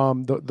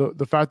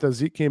 the fact that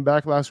Zeke came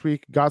back last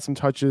week, got some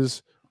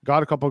touches,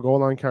 got a couple of goal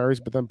line carries,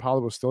 but then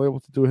Pollard was still able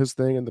to do his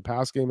thing in the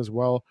pass game as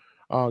well,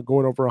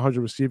 going over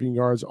 100 receiving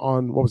yards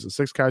on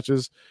 6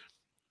 catches.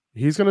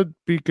 He's going to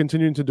be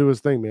continuing to do his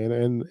thing, man,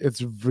 and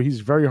he's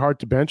very hard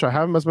to bench. I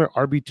have him as my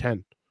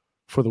RB10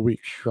 for the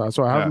week,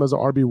 so I have him as an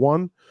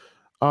RB1,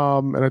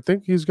 and I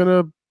think he's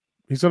gonna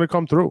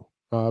come through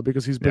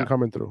because he's been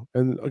coming through.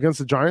 And against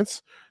the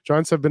Giants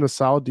have been a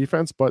solid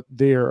defense, but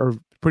they are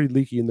pretty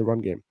leaky in the run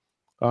game.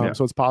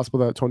 So it's possible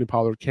that Tony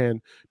Pollard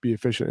can be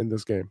efficient in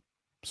this game.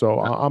 So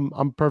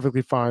I'm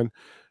perfectly fine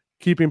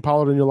keeping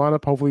Pollard in your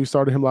lineup. Hopefully you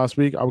started him last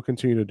week. I will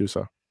continue to do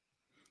so.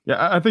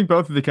 Yeah, I think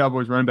both of the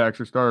Cowboys running backs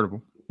are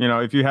startable.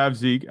 If you have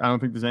Zeke, I don't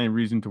think there's any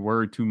reason to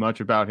worry too much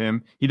about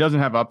him. He doesn't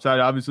have upside,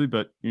 obviously,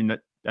 but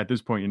at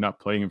this point, you're not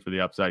playing him for the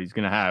upside. He's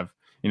going to have,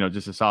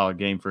 just a solid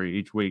game for you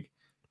each week.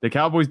 The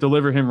Cowboys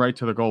deliver him right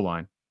to the goal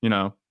line.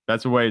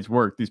 That's the way it's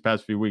worked these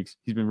past few weeks.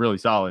 He's been really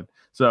solid.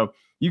 So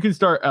you can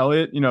start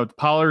Elliott.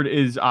 Pollard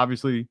is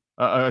obviously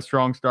a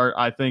strong start,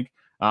 I think.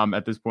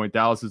 At this point,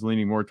 Dallas is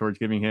leaning more towards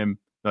giving him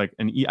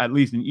at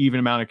least an even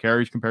amount of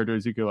carries compared to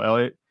Ezekiel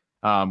Elliott,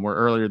 where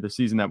earlier this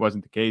season that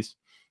wasn't the case.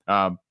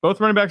 Both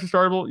running backs are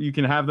startable. You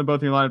can have them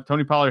both in your lineup.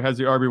 Tony Pollard has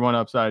the RB1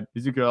 upside.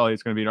 Ezekiel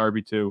Elliott's going to be an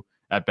RB2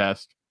 at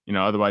best.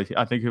 Otherwise,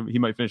 I think he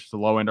might finish as a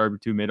low-end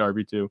RB2, mid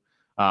RB2,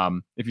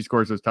 if he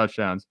scores those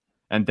touchdowns.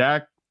 And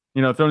Dak,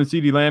 throwing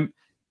CeeDee Lamb,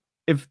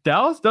 if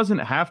Dallas doesn't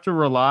have to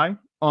rely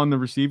on the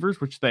receivers,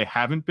 which they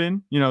haven't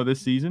been, this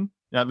season,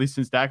 at least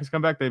since Dak has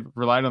come back, they've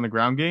relied on the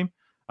ground game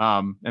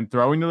and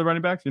throwing to the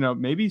running backs.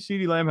 Maybe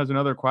CeeDee Lamb has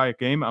another quiet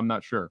game. I'm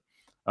not sure.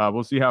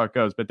 We'll see how it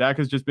goes. But Dak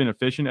has just been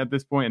efficient at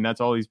this point, and that's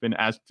all he's been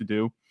asked to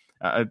do.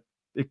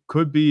 It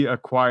could be a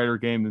quieter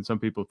game than some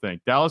people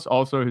think. Dallas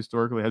also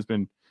historically has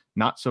been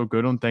not so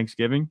good on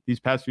Thanksgiving these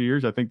past few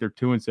years. I think they're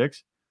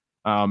 2-6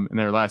 in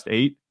their last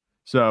 8.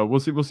 So we'll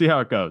see how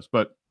it goes.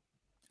 But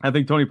I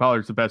think Tony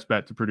Pollard's the best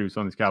bet to produce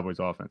on this Cowboys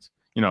offense,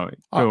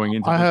 going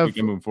into this week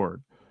and moving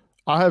forward.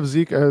 I have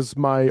Zeke as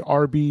my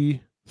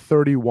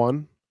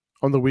RB31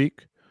 on the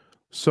week.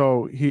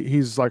 So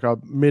he's like a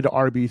mid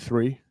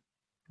RB3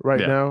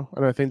 right now.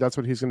 And I think that's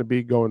what he's going to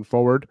be going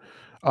forward.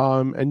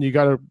 And you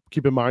got to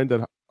keep in mind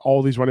that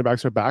all these running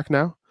backs are back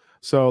now.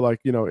 So,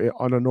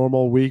 on a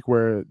normal week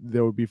where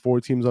there would be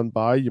 4 teams on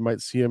bye, you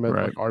might see him at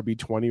RB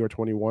 20 or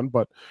 21.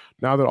 But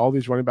now that all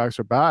these running backs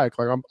are back,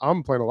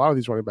 I'm playing a lot of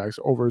these running backs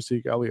over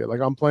Zeke Elliott.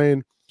 I'm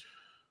playing.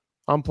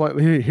 You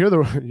ready to hear the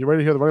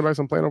running backs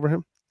I'm playing over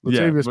him?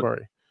 Latavius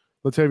Murray,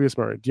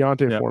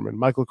 Deontay Foreman,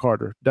 Michael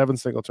Carter, Devin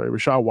Singletary,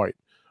 Rachaad White,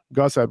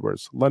 Gus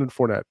Edwards, Leonard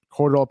Fournette,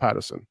 Cordell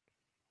Patterson.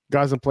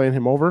 Guys I'm playing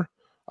him over: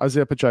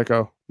 Isaiah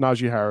Pacheco,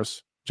 Najee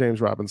Harris, James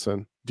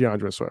Robinson,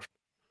 DeAndre Swift.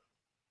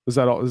 Is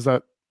that all? Does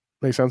that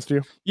make sense to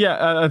you?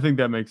 Yeah, I think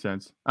that makes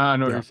sense. I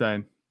know what you're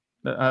saying.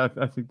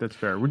 I think that's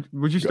fair.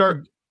 Would you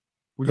start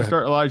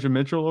Elijah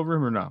Mitchell over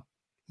him or no?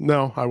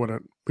 No, I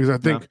wouldn't, because I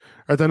think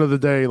at the end of the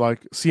day,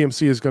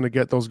 CMC is going to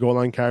get those goal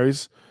line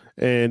carries,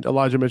 and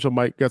Elijah Mitchell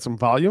might get some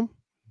volume,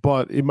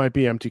 but it might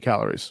be empty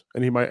calories,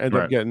 and he might end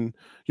up getting,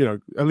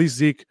 at least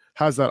Zeke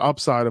has that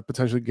upside of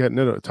potentially getting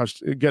a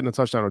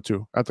touchdown or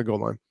 2 at the goal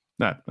line.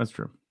 Yeah, that's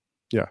true.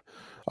 Yeah.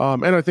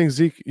 And I think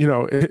Zeke,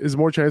 is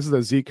more chances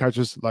that Zeke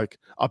catches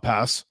a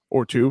pass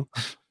or 2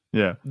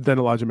 than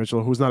Elijah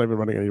Mitchell, who's not even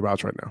running any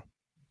routes right now.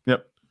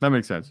 Yep. That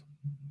makes sense.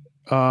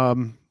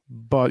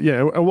 But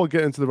yeah, and we'll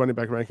get into the running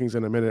back rankings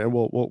in a minute, and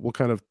we'll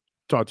kind of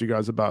talk to you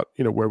guys about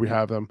where we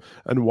have them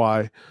and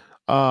why.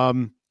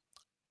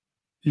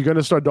 You're going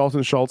to start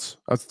Dalton Schultz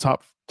as the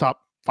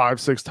top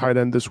 5-6 tight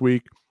end this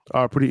week,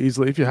 pretty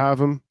easily. If you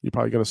have him, you're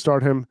probably going to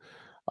start him.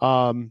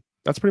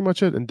 That's pretty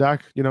much it. And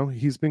Dak,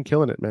 he's been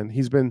killing it, man.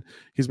 He's been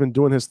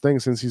doing his thing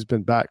since he's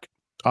been back.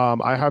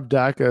 I have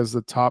Dak as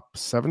the top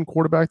 7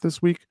 quarterback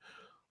this week.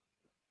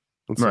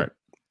 Right.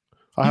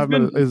 I have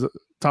him as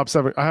top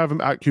 7. I have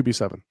him at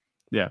QB7.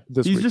 Yeah.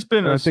 This he's week. just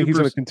been I think he's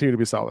going to continue to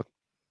be solid.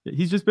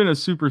 He's just been a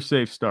super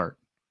safe start,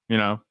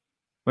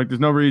 Like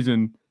there's no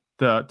reason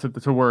to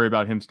worry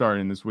about him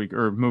starting this week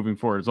or moving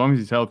forward. As long as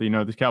he's healthy,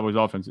 this Cowboys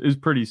offense is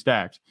pretty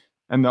stacked.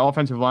 And the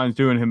offensive line's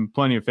doing him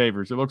plenty of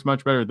favors. It looks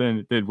much better than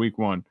it did week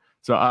 1.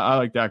 So I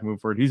like Dak moving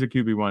forward. He's a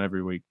QB1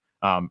 every week.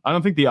 I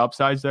don't think the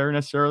upside's there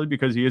necessarily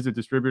because he is a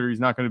distributor. He's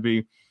not going to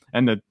be,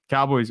 and the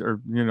Cowboys are,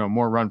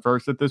 more run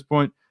first at this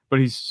point, but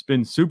he's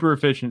been super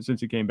efficient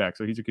since he came back.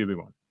 So he's a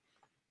QB1.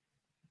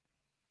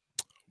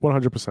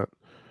 100%.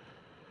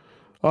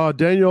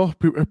 Daniel,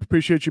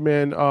 appreciate you,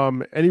 man.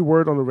 Any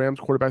word on the Rams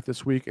quarterback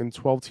this week in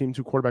 12-team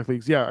 2 quarterback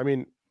leagues? Yeah, I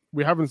mean,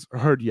 we haven't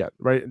heard yet,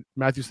 right?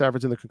 Matthew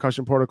Stafford's in the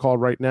concussion protocol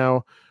right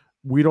now.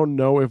 We don't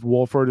know if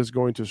Wolford is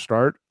going to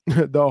start.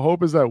 The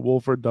hope is that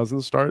Wolford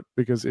doesn't start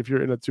because if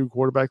you're in a 2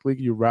 quarterback league,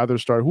 you'd rather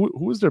start.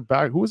 Who is their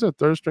back? Who is their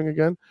third string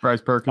again?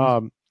 Bryce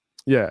Perkins.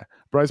 Yeah,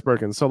 Bryce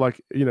Perkins. So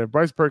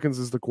Bryce Perkins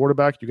is the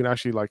quarterback. You can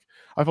actually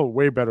I felt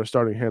way better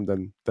starting him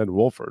than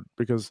Wolford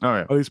because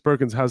at least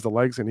Perkins has the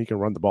legs and he can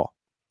run the ball,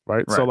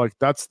 right? So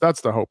that's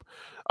the hope.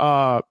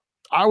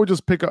 I would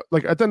just pick up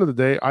at the end of the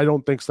day, I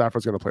don't think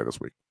Stafford's going to play this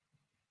week.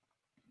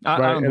 I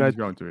don't think he's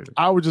going to either.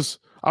 I would just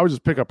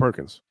pick up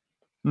Perkins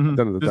at the end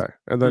of the day,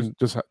 and then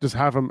just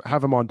have him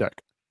on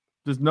deck.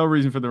 There's no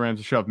reason for the Rams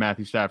to shove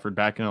Matthew Stafford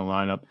back in the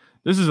lineup.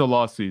 This is a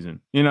lost season.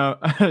 You want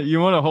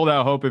to hold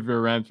out hope if you're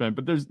a Rams fan,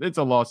 but it's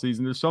a lost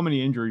season. There's so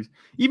many injuries.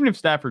 Even if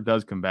Stafford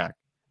does come back,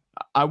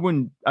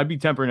 I'd be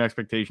tempering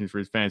expectations for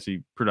his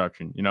fantasy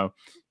production.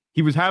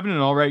 He was having an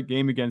all right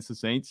game against the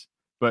Saints,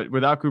 but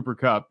without Cooper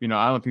Kupp, I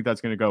don't think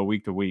that's going to go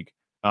week to week.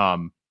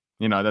 That's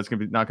not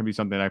going to be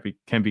something that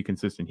can be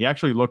consistent. He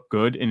actually looked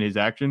good in his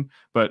action,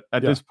 but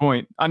at this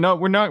point, I know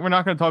we're not going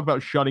to talk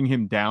about shutting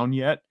him down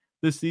yet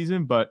this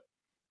season, but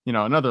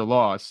another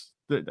loss.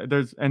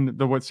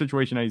 What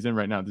situation that he's in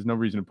right now, there's no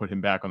reason to put him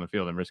back on the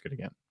field and risk it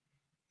again.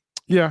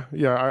 Yeah,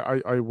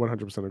 I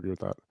 100% agree with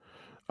that.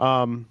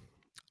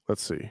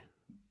 Let's see.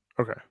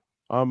 Okay.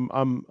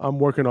 I'm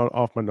working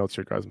off my notes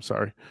here, guys. I'm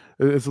sorry.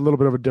 It's a little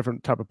bit of a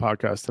different type of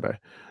podcast today.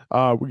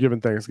 We're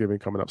giving Thanksgiving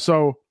coming up.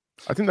 So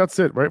I think that's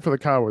it, right? For the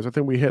Cowboys. I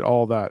think we hit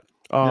all that.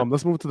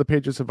 Let's move to the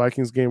Patriots and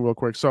Vikings game real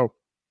quick. So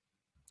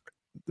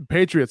the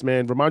Patriots,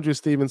 man, Ramondre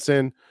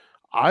Stevenson,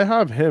 I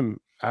have him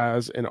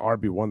as an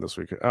RB1 this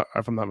week,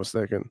 if I'm not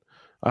mistaken.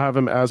 I have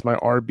him as my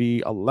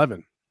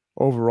RB11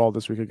 overall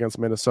this week against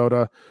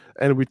Minnesota.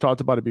 And we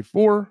talked about it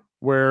before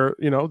where,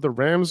 the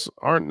Rams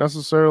aren't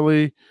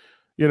necessarily,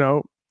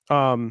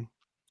 I'm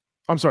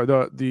sorry,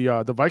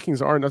 the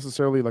Vikings aren't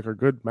necessarily a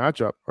good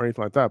matchup or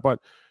anything like that, but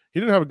he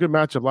didn't have a good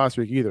matchup last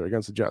week either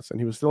against the Jets, and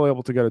he was still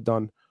able to get it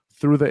done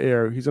through the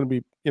air. He's going to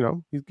be,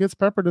 he gets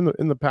peppered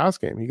in the pass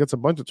game. He gets a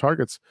bunch of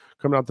targets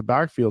coming out the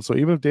backfield. So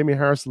even if Damian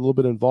Harris is a little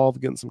bit involved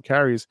getting some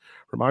carries,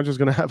 Ramondre's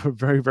going to have a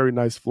very, very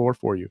nice floor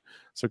for you.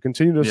 So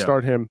continue to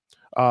start him,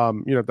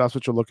 if that's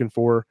what you're looking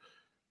for.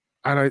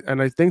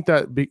 And I think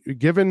that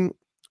given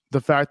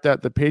the fact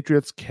that the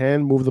Patriots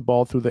can move the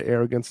ball through the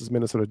air against this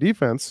Minnesota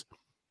defense,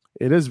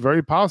 it is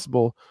very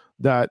possible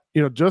that,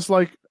 just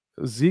like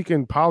Zeke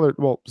and Pollard,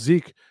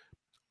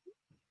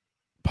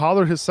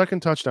 Pollard, his second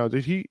touchdown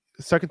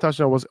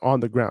was on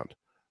the ground,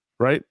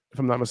 right? If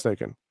I'm not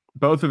mistaken.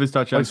 Both of his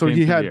touchdowns came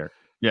through the air.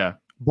 Yeah.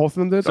 Both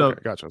of them did?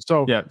 Okay, gotcha.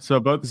 So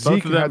both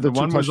Zeke of them, had the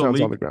 2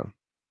 touchdowns on the ground.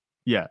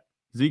 Yeah.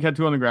 Zeke had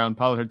 2 on the ground.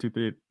 Pollard had two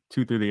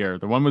through the air.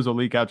 The one was a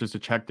leak out just to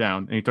check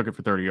down, and he took it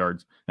for 30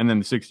 yards. And then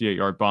the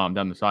 68-yard bomb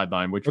down the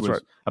sideline, which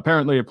was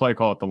apparently a play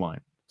call at the line.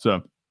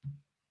 So.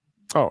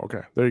 Oh,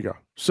 okay. There you go.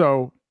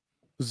 So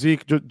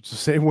Zeke, just the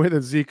same way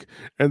that Zeke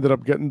ended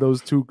up getting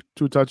those two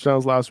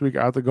touchdowns last week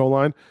at the goal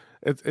line,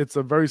 it's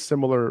a very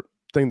similar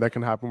thing that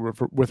can happen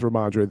with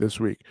Ramondre this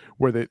week,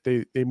 where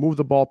they move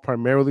the ball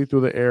primarily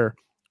through the air.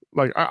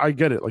 I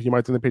get it. You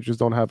might think the Patriots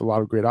don't have a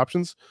lot of great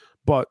options,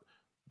 but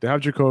they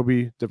have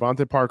Jacoby.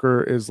 Devontae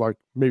Parker is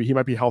maybe he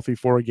might be healthy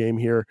for a game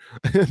here.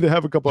 They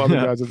have a couple other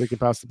guys that they can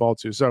pass the ball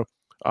to. So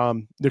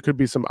there could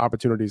be some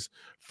opportunities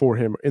for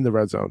him in the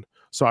red zone.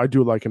 So I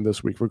do like him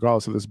this week,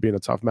 regardless of this being a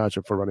tough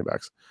matchup for running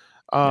backs.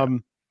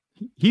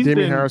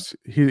 Damian Harris,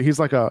 he's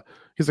like a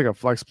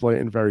flex play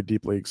in very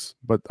deep leagues,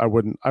 but I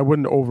wouldn't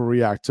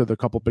overreact to the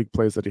couple big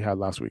plays that he had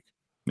last week.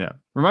 Yeah,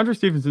 Ramondre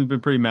Stevenson's been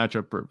pretty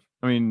matchup proof.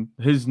 I mean,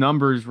 his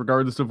numbers,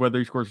 regardless of whether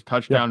he scores a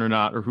touchdown or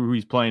not, or who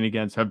he's playing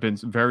against, have been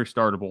very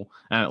startable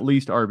and at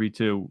least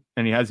RB2,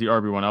 and he has the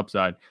RB1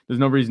 upside. There's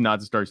no reason not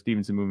to start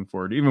Stevenson moving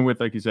forward, even with,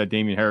 like you said,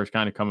 Damian Harris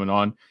kind of coming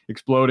on,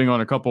 exploding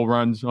on a couple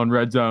runs on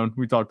red zone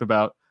we talked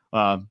about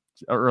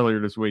earlier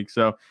this week.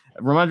 So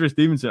Ramondre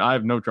Stevenson, I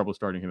have no trouble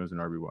starting him as an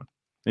RB1.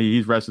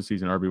 He's rest of the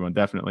season RB1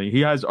 definitely.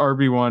 He has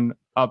RB1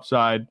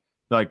 upside.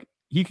 Like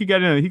he could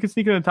get in. He could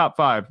sneak in the top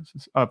 5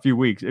 a few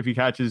weeks if he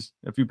catches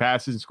a few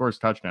passes and scores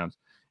touchdowns.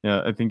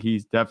 Yeah, I think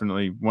he's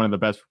definitely one of the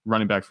best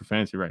running backs for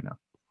fantasy right now.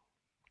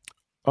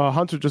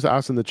 Hunter just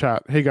asked in the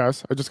chat, hey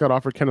guys, I just got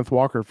offered Kenneth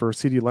Walker for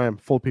CeeDee Lamb,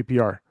 full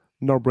PPR.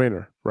 No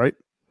brainer, right?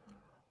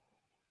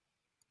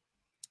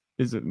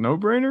 Is it no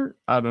brainer?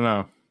 I don't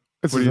know.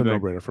 It's a no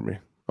brainer for me.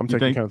 I'm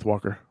taking Kenneth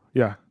Walker.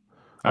 Yeah.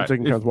 I'm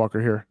taking Kenneth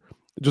Walker here.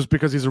 Just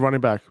because he's a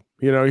running back.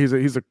 You know, he's a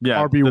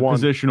RB1.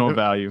 Positional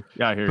value.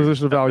 Yeah, I hear you.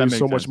 Positional value is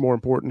so much more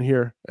important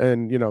here.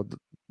 And, you know, the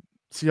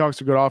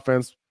Seahawks are a good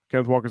offense.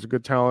 Kenneth Walker's a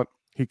good talent.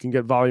 He can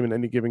get volume in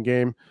any given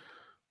game.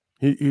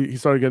 He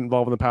started getting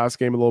involved in the pass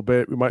game a little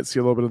bit. We might see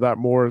a little bit of that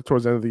more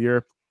towards the end of the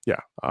year. Yeah,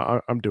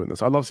 I'm doing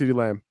this. I love CeeDee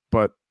Lamb,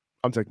 but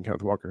I'm taking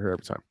Kenneth Walker here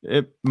every time.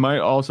 It might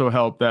also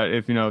help that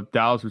if, you know,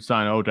 Dallas would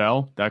sign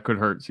Odell, that could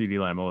hurt CeeDee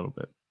Lamb a little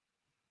bit.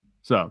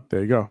 So there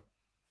you go.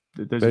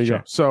 There you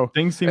go. So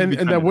things seem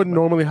and that wouldn't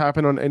normally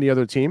happen on any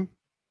other team,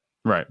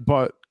 right?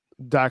 But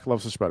Dak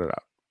loves to spread it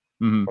out,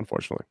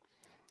 unfortunately.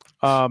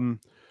 On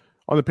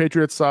the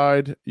Patriots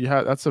side,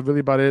 that's really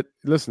about it.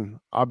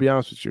 Listen, I'll be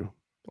honest with you.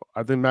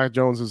 I think Mac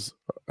Jones is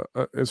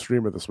a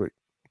streamer this week.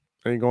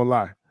 I ain't gonna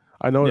lie.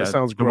 I know it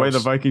sounds gross. The way the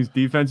Vikings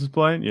defense is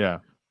playing, yeah.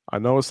 I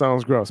know it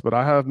sounds gross, but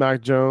I have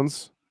Mac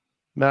Jones.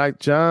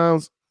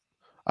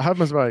 I have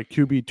him as my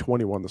QB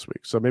 21 this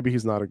week, so maybe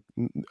he's not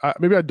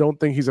maybe I don't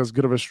think he's as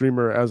good of a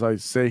streamer as I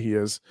say he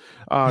is,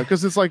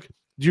 because it's like,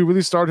 do you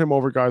really start him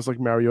over guys like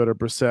Mariota,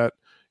 Brissett,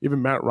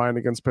 even Matt Ryan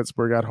against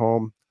Pittsburgh at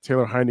home,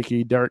 Taylor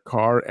Heineke, Derek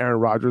Carr, Aaron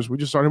Rodgers? Would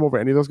you start him over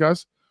any of those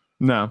guys?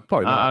 No,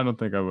 probably not. I don't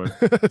think I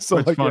would. So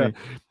like, funny.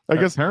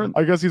 Yeah,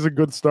 I guess he's a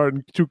good start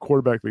in 2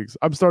 quarterback leagues.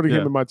 I'm starting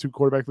him in my 2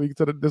 quarterback leagues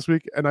this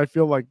week, and I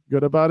feel like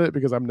good about it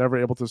because I'm never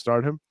able to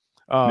start him.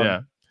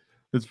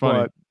 It's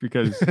funny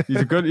because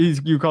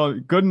you call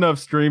it good enough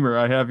streamer.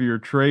 I have your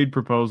trade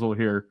proposal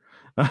here.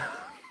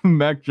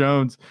 Mac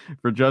Jones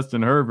for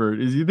Justin Herbert.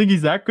 You think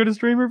he's that good a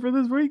streamer for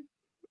this week?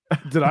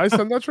 Did I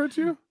send that trade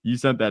to you? You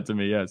sent that to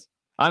me, yes.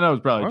 I know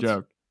it's probably a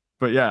joke.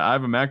 But yeah, I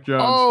have a Mac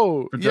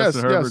Jones for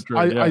Justin Herbert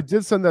trade. I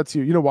did send that to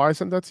you. You know why I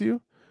sent that to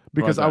you?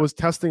 Because I was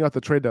testing out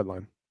the trade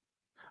deadline.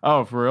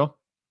 Oh, for real?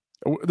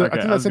 I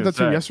think I sent that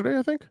to you yesterday,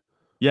 I think.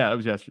 Yeah, it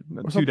was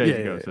yesterday. 2 days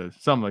ago, so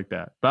something like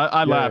that. But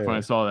I laughed when I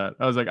saw that.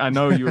 I was like, I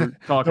know you were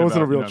talking that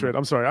wasn't about, a real trade.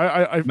 I'm sorry.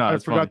 I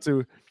forgot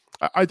to.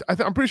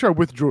 I'm pretty sure I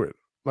withdrew it.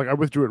 Like I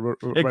withdrew it.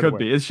 It could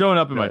be. It's showing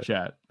up in my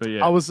chat. But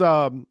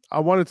yeah, I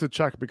wanted to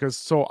check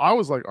because I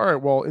was like, all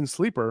right, well, in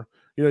Sleeper,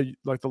 you know,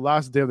 like the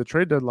last day of the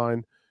trade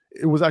deadline,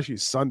 it was actually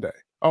Sunday.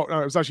 Oh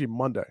no, it was actually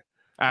Monday.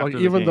 Like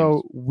even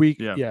though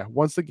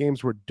once the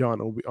games were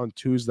done on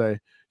Tuesday,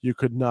 you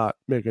could not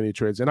make any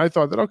trades. And I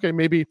thought that okay,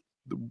 maybe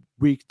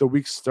the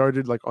week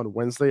started like on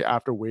Wednesday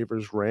after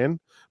waivers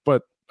ran,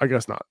 but I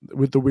guess not.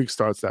 With the week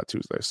starts that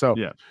Tuesday. So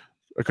yeah,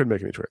 I couldn't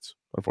make any trades,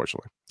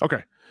 unfortunately.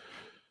 Okay.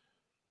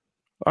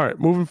 All right,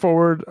 moving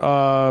forward,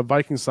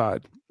 Vikings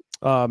side.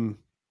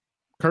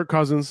 Kirk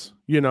Cousins,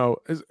 this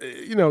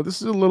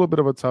is a little bit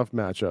of a tough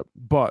matchup,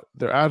 but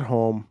they're at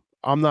home.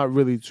 I'm not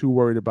really too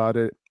worried about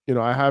it.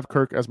 I have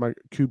Kirk as my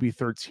QB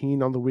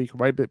 13 on the week,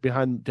 right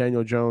behind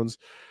Daniel Jones.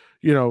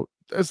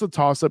 It's a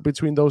toss-up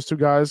between those two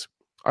guys.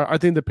 I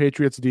think the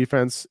Patriots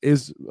defense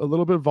is a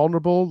little bit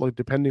vulnerable, like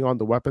depending on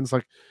the weapons.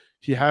 Like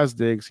he has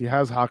Diggs, he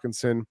has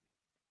Hawkinson.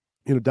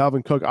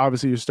 Dalvin Cook,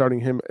 obviously you're starting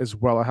him as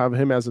well. I have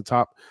him as a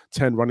top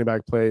 10 running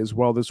back play as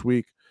well this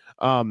week.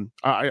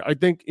 I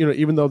think,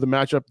 even though the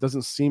matchup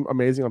doesn't seem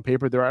amazing on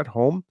paper, they're at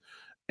home.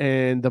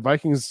 And the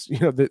Vikings,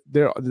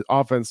 their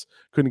offense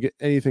couldn't get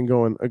anything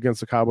going against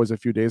the Cowboys a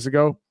few days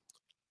ago.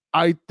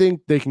 I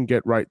think they can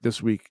get right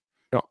this week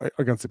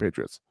against the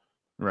Patriots.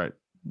 Right.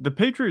 The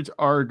Patriots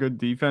are a good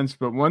defense,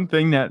 but one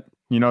thing that,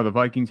 the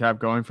Vikings have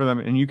going for them,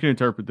 and you can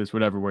interpret this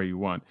whatever way you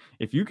want.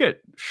 If you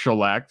get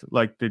shellacked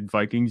like the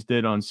Vikings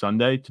did on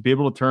Sunday, to be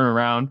able to turn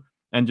around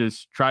and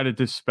just try to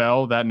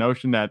dispel that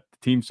notion that the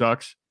team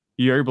sucks,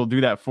 you're able to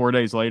do that 4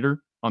 days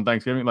later on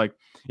Thanksgiving. Like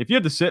if you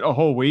had to sit a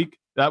whole week,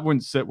 that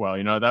wouldn't sit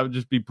well. That would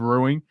just be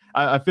brewing.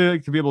 I feel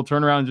like to be able to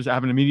turn around and just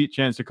have an immediate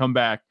chance to come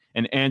back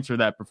and answer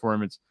that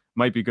performance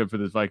might be good for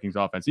this Vikings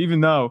offense,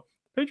 even though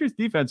the Patriots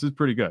defense is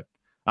pretty good.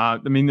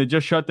 They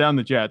just shut down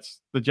the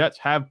Jets. The Jets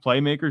have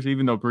playmakers,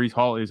 even though Breece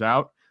Hall is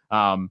out.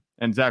 And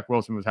Zach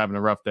Wilson was having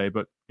a rough day,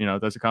 but,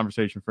 that's a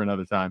conversation for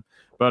another time.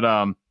 But,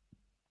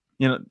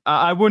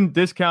 I wouldn't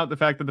discount the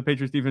fact that the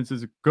Patriots defense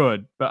is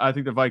good, but I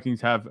think the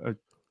Vikings have a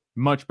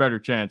much better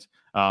chance.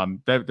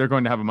 They're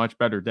going to have a much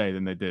better day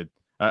than they did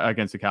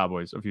against the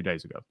Cowboys a few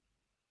days ago.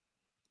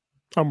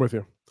 I'm with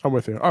you.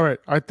 All right.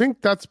 I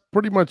think that's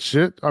pretty much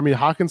it.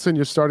 Hawkinson,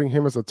 you're starting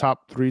him as a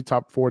top 3,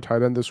 top 4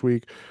 tight end this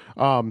week.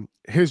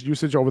 His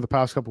usage over the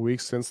past couple of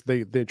weeks since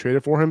they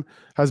traded for him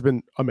has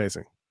been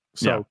amazing.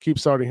 So keep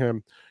starting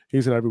him.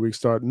 He's an every week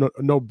start. No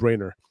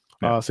brainer.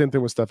 Yeah. Same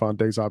thing with Stephon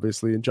Diggs,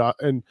 obviously.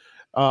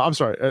 I'm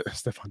sorry,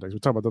 Stephon Diggs. We're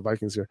talking about the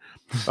Vikings here.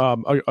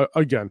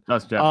 Again.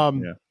 That's Jeff.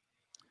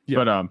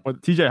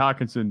 But TJ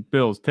Hawkinson,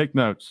 Bills, take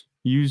notes.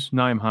 Use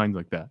Nyheim Hines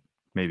like that.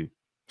 Maybe.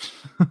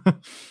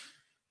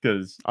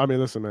 Because I mean,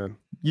 listen, man.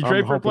 You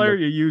trade for a player,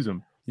 you use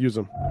them. Use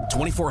them.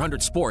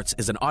 2400 Sports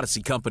is an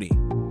Odyssey company.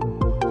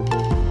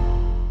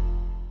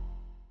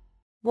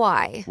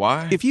 Why?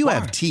 Why? If you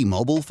have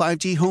T-Mobile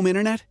 5G home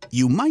internet,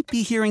 you might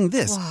be hearing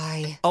this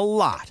Why? a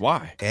lot.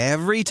 Why?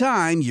 Every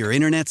time your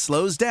internet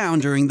slows down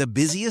during the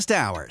busiest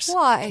hours.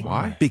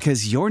 Why?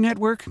 Because your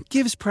network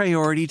gives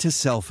priority to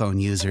cell phone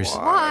users.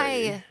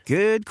 Why?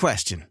 Good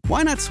question.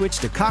 Why not switch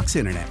to Cox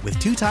Internet with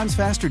 2 times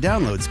faster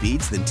download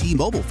speeds than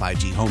T-Mobile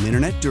 5G home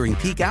internet during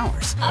peak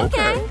hours?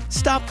 Okay.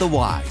 Stop the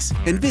whys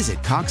and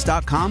visit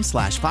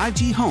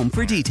cox.com/5G home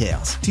for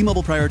details.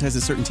 T-Mobile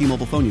prioritizes certain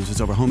T-Mobile phone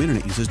users over home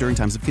internet users during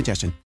times of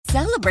congestion.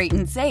 Celebrate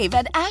and save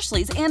at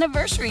Ashley's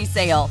Anniversary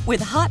Sale. With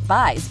Hot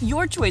Buys,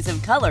 your choice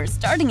of colors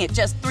starting at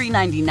just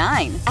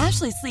 $3.99.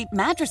 Ashley Sleep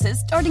mattresses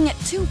starting at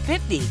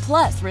 $2.50.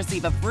 Plus,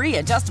 receive a free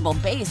adjustable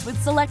base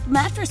with select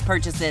mattress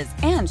purchases.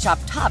 And shop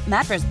top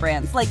mattress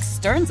brands like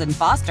Stearns &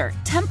 Foster,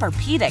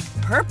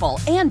 Tempur-Pedic, Purple,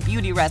 and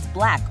Beautyrest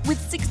Black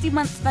with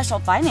 60-month special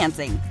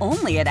financing.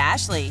 Only at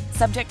Ashley.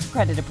 Subject to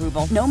credit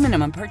approval. No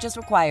minimum purchase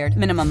required.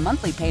 Minimum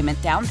monthly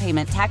payment, down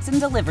payment, tax, and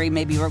delivery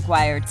may be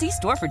required. See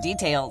store for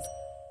details.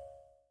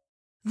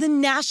 The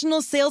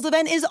national sales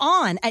event is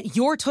on at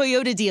your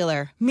Toyota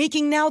dealer,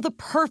 making now the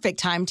perfect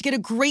time to get a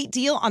great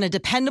deal on a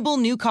dependable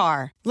new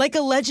car. Like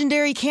a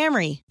legendary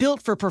Camry,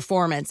 built for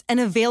performance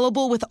and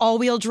available with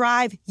all-wheel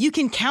drive, you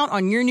can count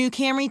on your new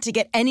Camry to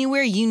get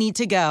anywhere you need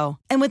to go.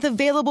 And with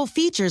available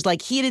features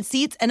like heated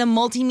seats and a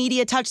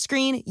multimedia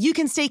touchscreen, you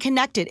can stay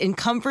connected in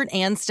comfort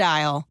and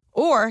style.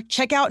 Or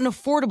check out an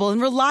affordable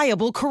and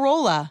reliable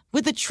Corolla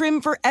with a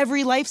trim for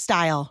every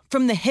lifestyle.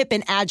 From the hip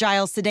and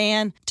agile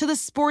sedan to the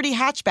sporty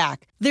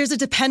hatchback, there's a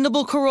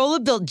dependable Corolla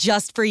built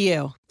just for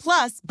you.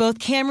 Plus, both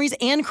Camrys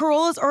and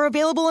Corollas are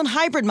available in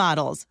hybrid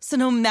models, so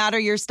no matter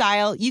your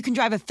style, you can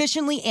drive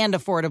efficiently and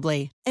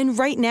affordably. And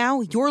right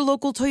now, your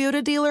local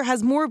Toyota dealer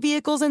has more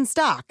vehicles in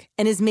stock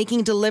and is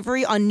making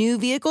delivery on new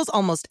vehicles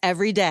almost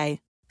every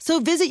day.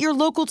 So visit your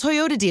local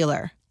Toyota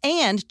dealer.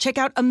 And check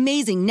out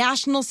amazing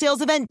national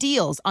sales event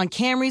deals on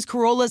Camrys,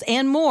 Corollas,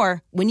 and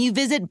more when you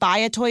visit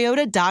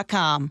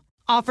buyatoyota.com.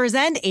 Offers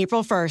end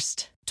April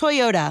 1st.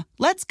 Toyota,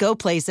 let's go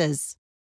places.